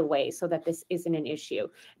right away, so that this isn't an issue.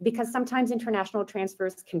 Because sometimes international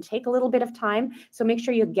transfers can take a little bit of time, so make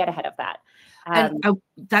sure you get ahead of that.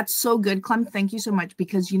 That's so good, Clem. Thank you so much,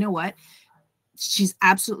 because you know what? She's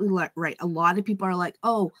absolutely right. A lot of people are like,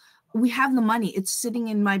 oh, we have the money. It's sitting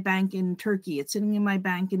in my bank in Turkey. It's sitting in my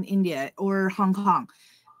bank in India or Hong Kong.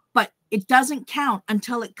 But it doesn't count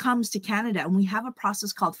until it comes to Canada. And we have a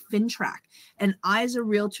process called FinTrack. And I, as a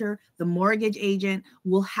realtor, the mortgage agent,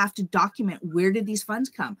 will have to document, where did these funds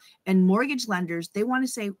come? And mortgage lenders, they want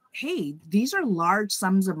to say, hey, these are large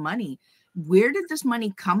sums of money. Where did this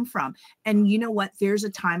money come from? And you know what? There's a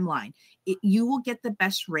timeline. You will get the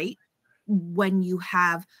best rate when you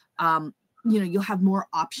have, you know, you'll have more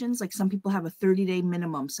options. Like some people have a 30-day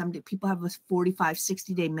minimum. Some people have a 45,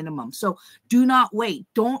 60-day minimum. So do not wait.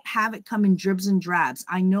 Don't have it come in dribs and drabs.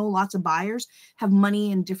 I know lots of buyers have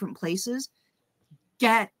money in different places.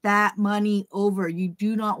 Get that money over. You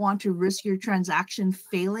do not want to risk your transaction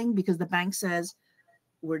failing because the bank says,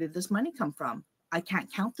 where did this money come from? I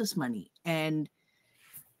can't count this money. And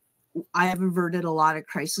I have averted a lot of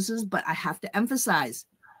crises, but I have to emphasize,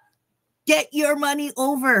 get your money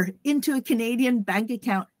over into a Canadian bank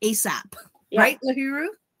account ASAP. Yeah. Right, Lahiru?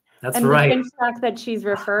 That's and right. The FinTrack that she's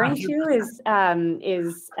referring to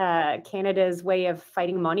is Canada's way of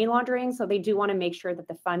fighting money laundering. So they do want to make sure that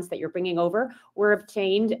the funds that you're bringing over were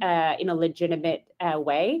obtained in a legitimate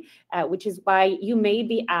way, which is why you may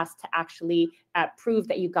be asked to actually prove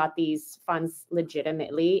that you got these funds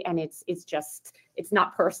legitimately. And it's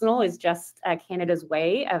not personal. It's just Canada's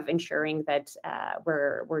way of ensuring that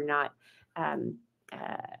we're not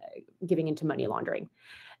giving into money laundering.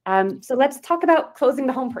 So let's talk about closing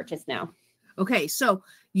the home purchase now. Okay, so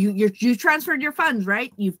you transferred your funds,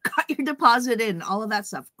 right? You've got your deposit in, all of that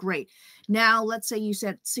stuff. Great. Now, let's say you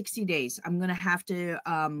said 60 days. I'm going to have to,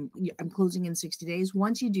 I'm closing in 60 days.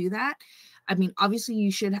 Once you do that, I mean, obviously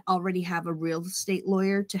you should already have a real estate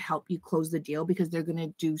lawyer to help you close the deal, because they're going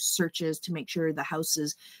to do searches to make sure the house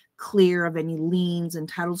is clear of any liens and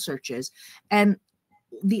title searches. And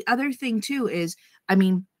the other thing too is, I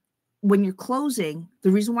mean, when you're closing, the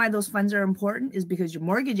reason why those funds are important is because your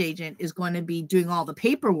mortgage agent is going to be doing all the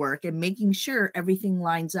paperwork and making sure everything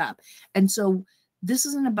lines up. And so this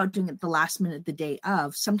isn't about doing it the last minute, the day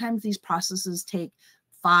of. Sometimes these processes take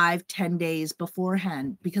 5-10 days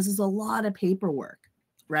beforehand because it's a lot of paperwork,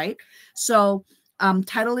 right? So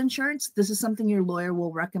title insurance, this is something your lawyer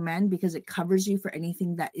will recommend because it covers you for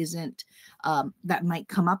anything that isn't, that might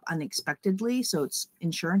come up unexpectedly. So it's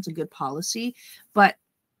insurance, a good policy. But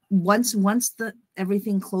once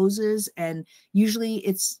everything closes, and usually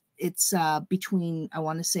it's between, I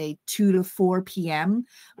want to say 2 to 4 p.m.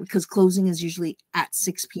 because closing is usually at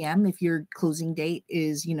 6 p.m. If your closing date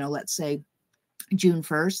is, you know, let's say June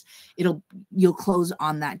 1st, you'll close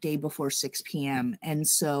on that day before 6 p.m. And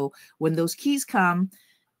so when those keys come,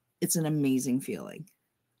 it's an amazing feeling.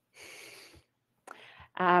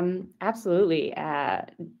 Absolutely.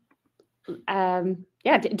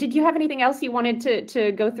 Yeah. Did you have anything else you wanted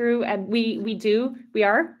to go through? And we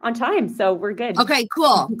are on time, so we're good. Okay,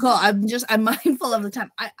 cool. I'm mindful of the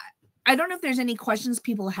time. I don't know if there's any questions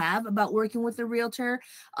people have about working with a realtor,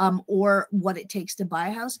 or what it takes to buy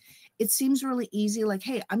a house. It seems really easy, like,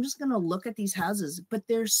 hey, I'm just going to look at these houses, but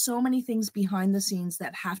there's so many things behind the scenes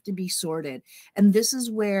that have to be sorted. And this is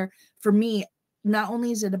where, for me, not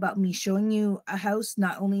only is it about me showing you a house,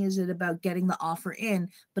 not only is it about getting the offer in,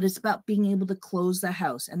 but it's about being able to close the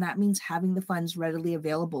house. And that means having the funds readily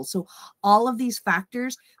available. So all of these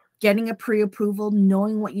factors, getting a pre-approval,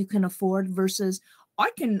 knowing what you can afford versus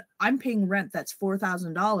I'm paying rent that's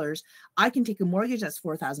 $4,000. I can take a mortgage that's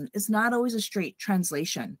 $4,000. It's not always a straight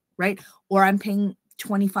translation, right? Or I'm paying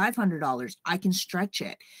 $2,500. I can stretch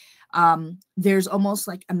it. There's almost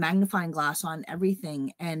like a magnifying glass on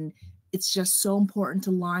everything. And it's just so important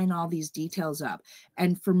to line all these details up.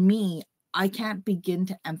 And for me, I can't begin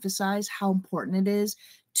to emphasize how important it is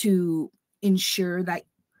to ensure that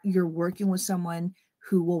you're working with someone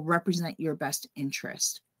who will represent your best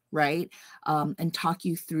interest, right? And talk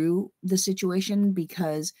you through the situation,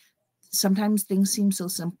 because sometimes things seem so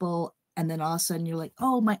simple. And then all of a sudden you're like,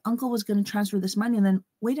 oh, my uncle was going to transfer this money. And then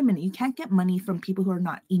wait a minute, you can't get money from people who are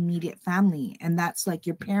not immediate family. And that's like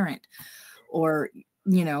your parent, or,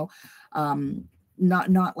 you know,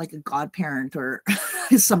 not like a godparent or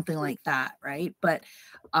something like that. Right. But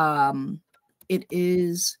it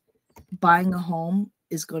is, buying a home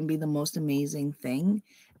is going to be the most amazing thing.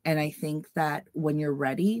 And I think that when you're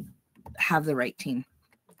ready, have the right team.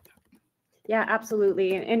 Yeah,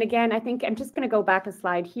 absolutely. And again, I think I'm just going to go back a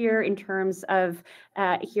slide here in terms of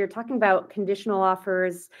here talking about conditional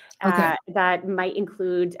offers that might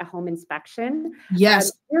include a home inspection.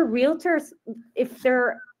 Yes. Your realtors, if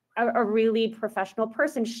they're a really professional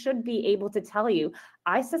person, should be able to tell you,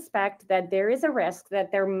 I suspect that there is a risk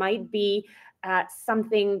that there might be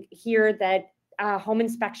something here that home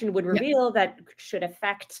inspection would reveal that should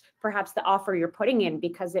affect perhaps the offer you're putting in,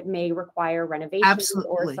 because it may require renovation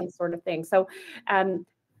or some sort of thing. So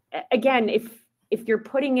again, if you're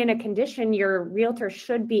putting in a condition, your realtor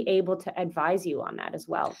should be able to advise you on that as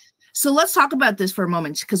well. So let's talk about this for a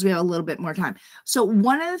moment, because we have a little bit more time. So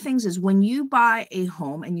one of the things is, when you buy a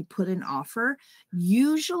home and you put an offer,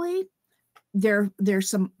 usually there's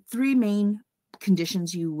some three main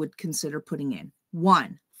conditions you would consider putting in.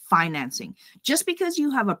 One, financing. Just because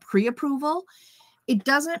you have a pre-approval, it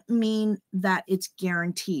doesn't mean that it's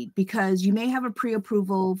guaranteed, because you may have a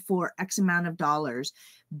pre-approval for X amount of dollars,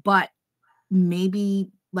 but maybe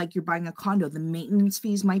like you're buying a condo, the maintenance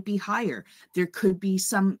fees might be higher. There could be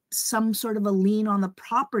some sort of a lien on the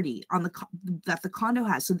property that the condo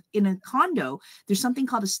has. So in a condo, there's something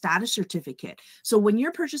called a status certificate. So when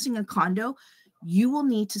you're purchasing a condo, you will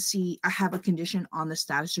need to have a condition on the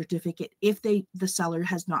status certificate if the seller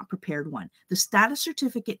has not prepared one. The status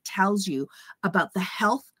certificate tells you about the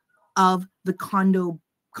health of the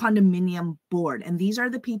condominium board. And these are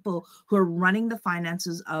the people who are running the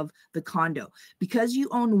finances of the condo. Because you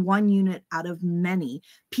own one unit out of many,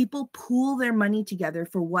 people pool their money together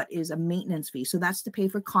for what is a maintenance fee. So that's to pay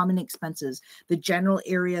for common expenses, the general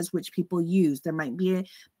areas which people use. There might be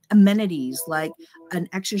amenities like an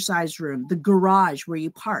exercise room, the garage where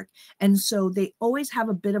you park. And so they always have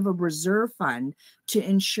a bit of a reserve fund to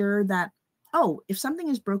ensure that, oh, if something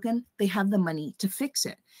is broken, they have the money to fix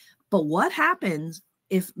it. But what happens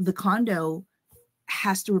if the condo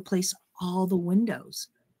has to replace all the windows,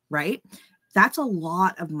 right? That's a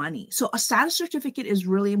lot of money. So a status certificate is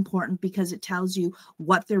really important, because it tells you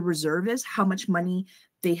what their reserve is, how much money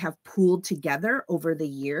they have pooled together over the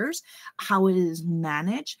years, how it is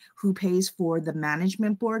managed, who pays for the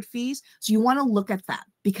management board fees. So you want to look at that,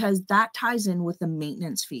 because that ties in with the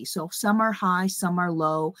maintenance fee. So some are high, some are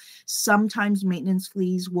low. Sometimes maintenance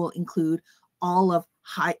fees will include all of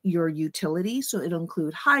your utilities. So it'll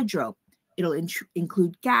include hydro, it'll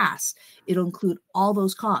include gas, it'll include all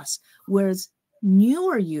those costs. Whereas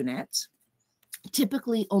newer units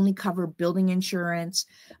typically only cover building insurance,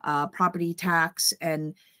 property tax,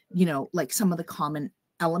 and, like some of the common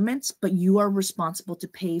elements, but you are responsible to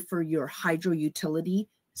pay for your hydro utility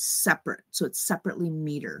separate. So it's separately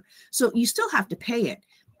metered. So you still have to pay it,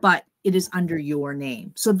 but it is under your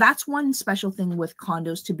name. So that's one special thing with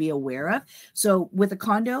condos to be aware of. So with a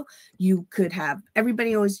condo, you could have,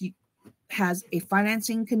 everybody always has a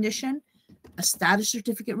financing condition, a status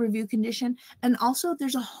certificate review condition, and also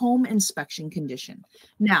there's a home inspection condition.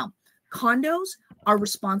 Now, condos are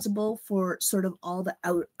responsible for sort of all the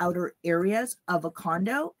outer areas of a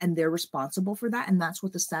condo, and they're responsible for that. And that's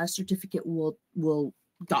what the status certificate will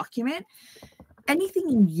document. Anything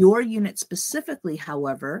in your unit specifically,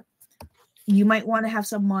 however, you might want to have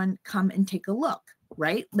someone come and take a look,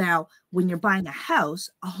 right? Now, when you're buying a house,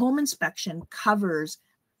 a home inspection covers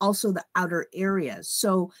also the outer areas.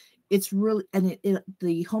 So it's really, and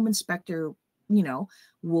the home inspector,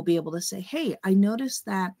 will be able to say, hey, I noticed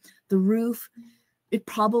that the roof,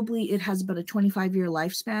 it has about a 25-year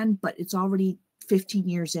lifespan, but it's already 15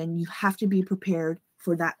 years in. You have to be prepared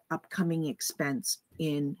for that upcoming expense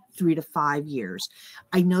in 3 to 5 years.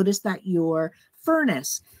 I noticed that your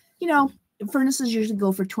furnace, furnaces usually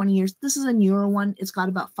go for 20 years. This is a newer one. It's got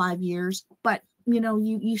about 5 years, but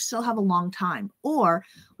you still have a long time. Or,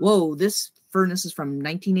 whoa, this furnace is from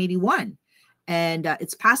 1981 and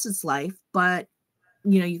it's past its life, but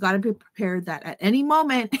you got to be prepared that at any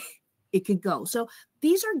moment it could go. So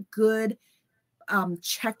these are good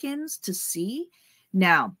check-ins to see.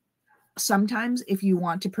 Now, sometimes if you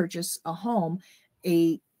want to purchase a home,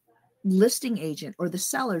 a listing agent or the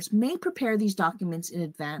sellers may prepare these documents in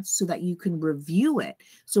advance so that you can review it.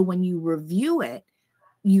 So when you review it,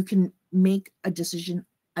 you can make a decision.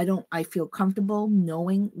 I feel comfortable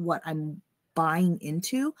knowing what I'm buying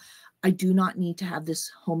into. I do not need to have this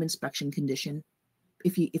home inspection condition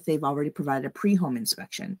if they've already provided a pre-home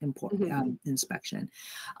inspection. Inspection.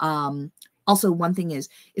 Also, one thing is,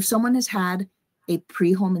 if someone has had a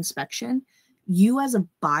pre-home inspection, you as a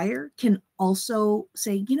buyer can also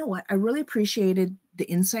say, you know what, I really appreciated the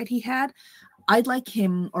insight he had. I'd like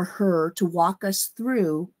him or her to walk us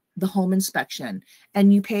through the home inspection,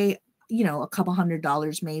 and you pay, a couple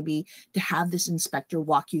 $100 maybe to have this inspector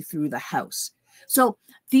walk you through the house. So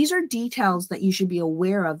these are details that you should be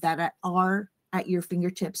aware of that are at your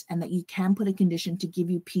fingertips, and that you can put a condition to give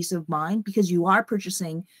you peace of mind, because you are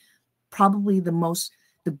purchasing probably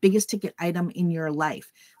the biggest ticket item in your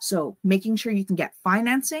life. So making sure you can get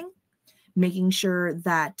financing, making sure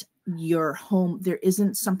that your home, there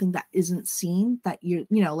isn't something that isn't seen, that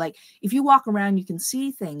like if you walk around, you can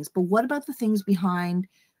see things, but what about the things behind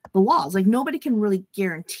the walls? Like, nobody can really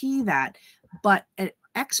guarantee that, but an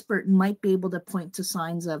expert might be able to point to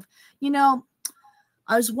signs of,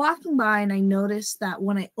 I was walking by and I noticed that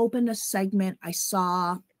when I opened a segment, I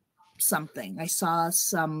saw something. I saw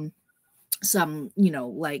some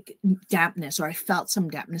like dampness, or I felt some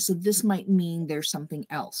dampness. So this might mean there's something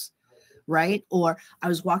else, right? Or I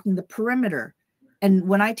was walking the perimeter. And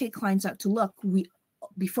when I take clients out to look,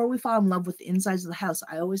 before we fall in love with the insides of the house,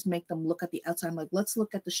 I always make them look at the outside. I'm like, let's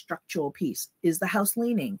look at the structural piece. Is the house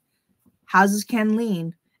leaning? Houses can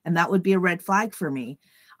lean, and that would be a red flag for me.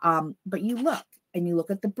 But you look, and you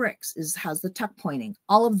look at the bricks. How's the tuck pointing?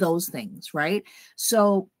 All of those things, right?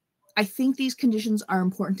 So I think these conditions are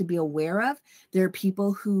important to be aware of. There are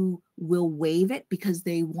people who will waive it because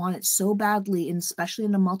they want it so badly, and especially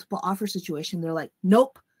in a multiple offer situation, they're like,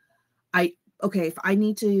 nope. If I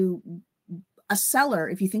need to, a seller,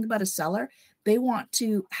 if you think about a seller, they want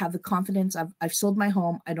to have the confidence of, I've sold my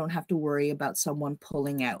home. I don't have to worry about someone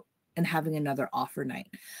pulling out and having another offer night.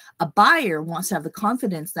 A buyer wants to have the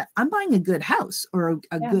confidence that I'm buying a good house or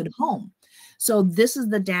a good home. So this is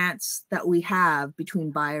the dance that we have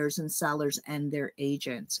between buyers and sellers and their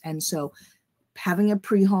agents. And so having a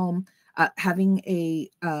pre-home, having a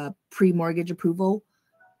pre-mortgage approval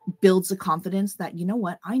builds the confidence that, you know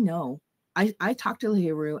what, I know. I talked to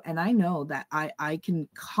Lahiru, and I know that I can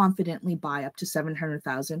confidently buy up to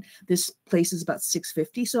 $700,000. This place is about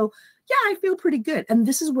 $650,000. So yeah, I feel pretty good. And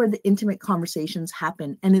this is where the intimate conversations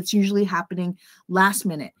happen. And it's usually happening last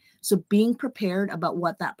minute. So being prepared about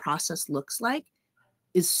what that process looks like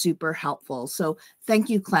is super helpful. So thank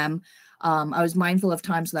you, Clem. I was mindful of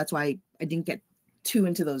time, so that's why I didn't get too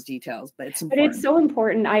into those details, but it's important. But it's so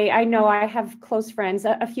important. I know I have close friends.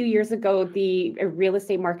 A few years ago, the real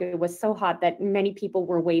estate market was so hot that many people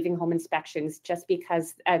were waiving home inspections just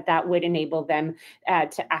because that would enable them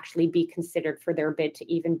to actually be considered for their bid to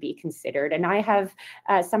even be considered. And I have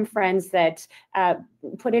some friends that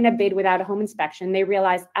put in a bid without a home inspection. They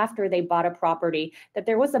realized after they bought a property that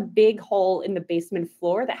there was a big hole in the basement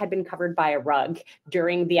floor that had been covered by a rug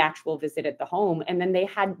during the actual visit at the home. And then they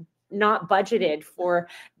had not budgeted for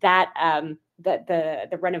that,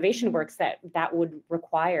 the renovation works that would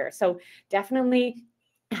require. So definitely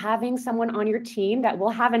having someone on your team that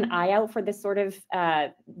will have an eye out for this sort of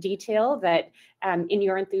detail that in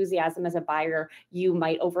your enthusiasm as a buyer, you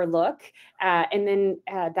might overlook. And then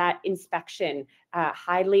that inspection,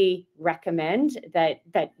 highly recommend that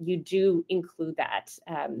you do include that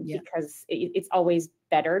because it's always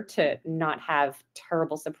better to not have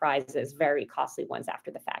terrible surprises, very costly ones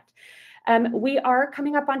after the fact. We are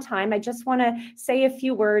coming up on time. I just want to say a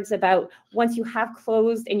few words about once you have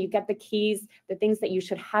closed and you get the keys, the things that you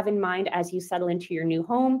should have in mind as you settle into your new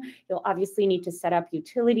home. You'll obviously need to set up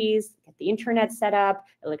utilities, get the internet set up,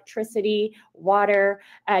 electricity, water.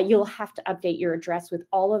 You'll have to update your address with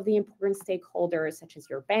all of the important stakeholders, such as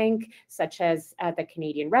your bank, such as the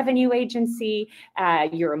Canadian Revenue Agency,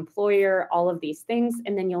 your employer, all of these things.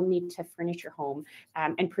 And then you'll need to furnish your home.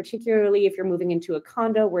 And particularly if you're moving into a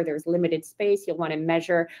condo where there's limited space, you'll want to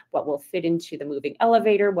measure what will fit into the moving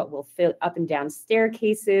elevator, what will fit up and down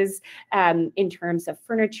staircases in terms of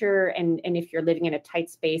furniture. And if you're living in a tight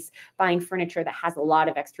space, buying furniture that has a lot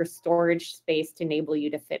of extra storage space to enable you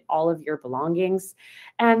to fit all of your belongings.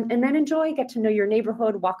 And then enjoy, get to know your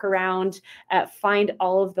neighborhood, walk around, find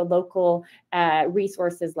all of the local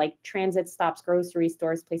resources like transit stops, grocery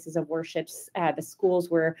stores, places of worships, the schools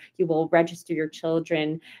where you will register your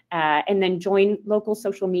children, and then join local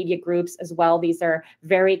social media groups as well. These are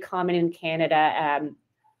very common in Canada.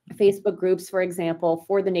 Facebook groups, for example,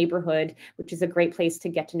 for the neighborhood, which is a great place to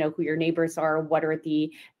get to know who your neighbors are, what are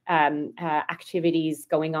the activities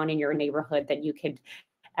going on in your neighborhood that you could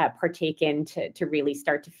partake in to really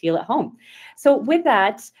start to feel at home. So with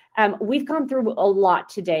that, we've gone through a lot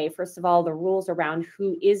today. First of all, the rules around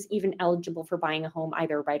who is even eligible for buying a home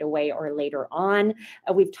either right away or later on.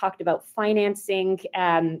 We've talked about financing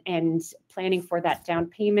and planning for that down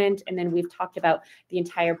payment. And then we've talked about the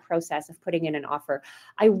entire process of putting in an offer.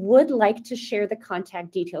 I would like to share the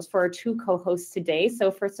contact details for our two co-hosts today. So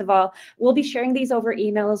first of all, we'll be sharing these over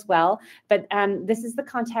email as well. But this is the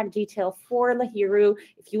contact detail for Lahiru.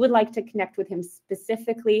 If you would like to connect with him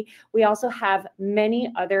specifically, we also have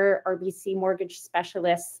many other RBC mortgage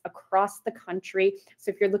specialists across the country.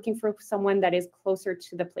 So if you're looking for someone that is closer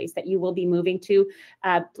to the place that you will be moving to,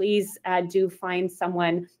 please do find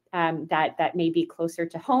someone that may be closer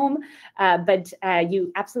to home. But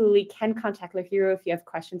you absolutely can contact Lahiru if you have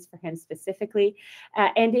questions for him specifically.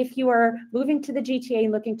 And if you are moving to the GTA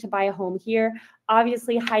and looking to buy a home here,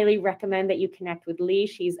 obviously highly recommend that you connect with Lee.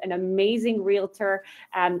 She's an amazing realtor,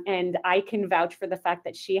 and I can vouch for the fact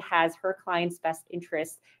that she has her clients' best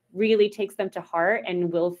interests, really takes them to heart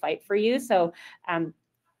and will fight for you. So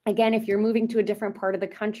again, if you're moving to a different part of the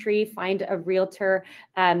country, find a realtor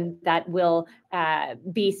that will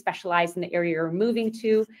be specialized in the area you're moving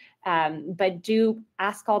to, but do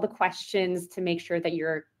ask all the questions to make sure that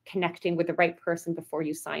you're connecting with the right person before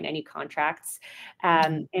you sign any contracts,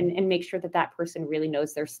 and make sure that that person really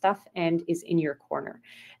knows their stuff and is in your corner.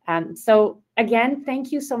 So again,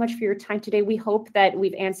 thank you so much for your time today. We hope that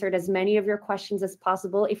we've answered as many of your questions as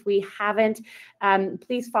possible. If we haven't,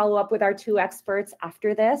 please follow up with our two experts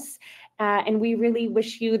after this. And we really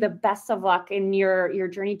wish you the best of luck in your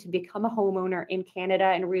journey to become a homeowner in Canada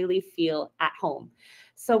and really feel at home.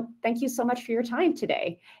 So thank you so much for your time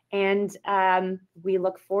today. And we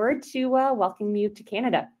look forward to welcoming you to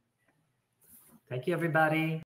Canada. Thank you, everybody.